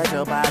around me catch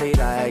a body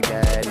like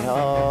that.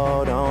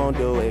 No, don't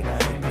do it.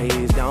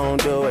 Please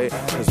don't do it.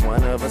 Cause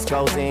one of us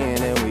goes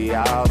in and we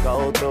all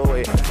go through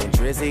it. And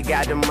Drizzy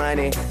got the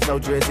money, so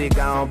Drizzy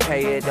gon'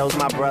 pay it. Those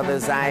my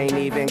brothers, I ain't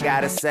even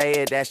gotta say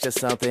it. That's just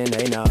something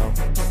they know.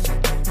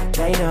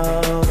 They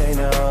know, they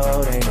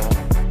know, they know.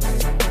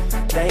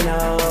 They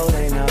know,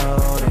 they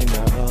know, they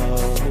know.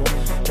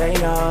 They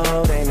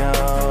know, they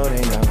know,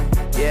 they know.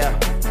 Yeah,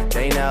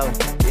 they know,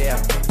 yeah.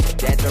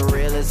 That the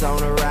real is on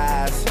the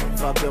rise.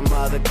 Fuck them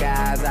other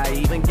guys. I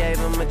even gave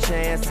them a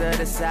chance to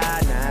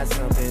decide. Now it's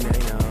something they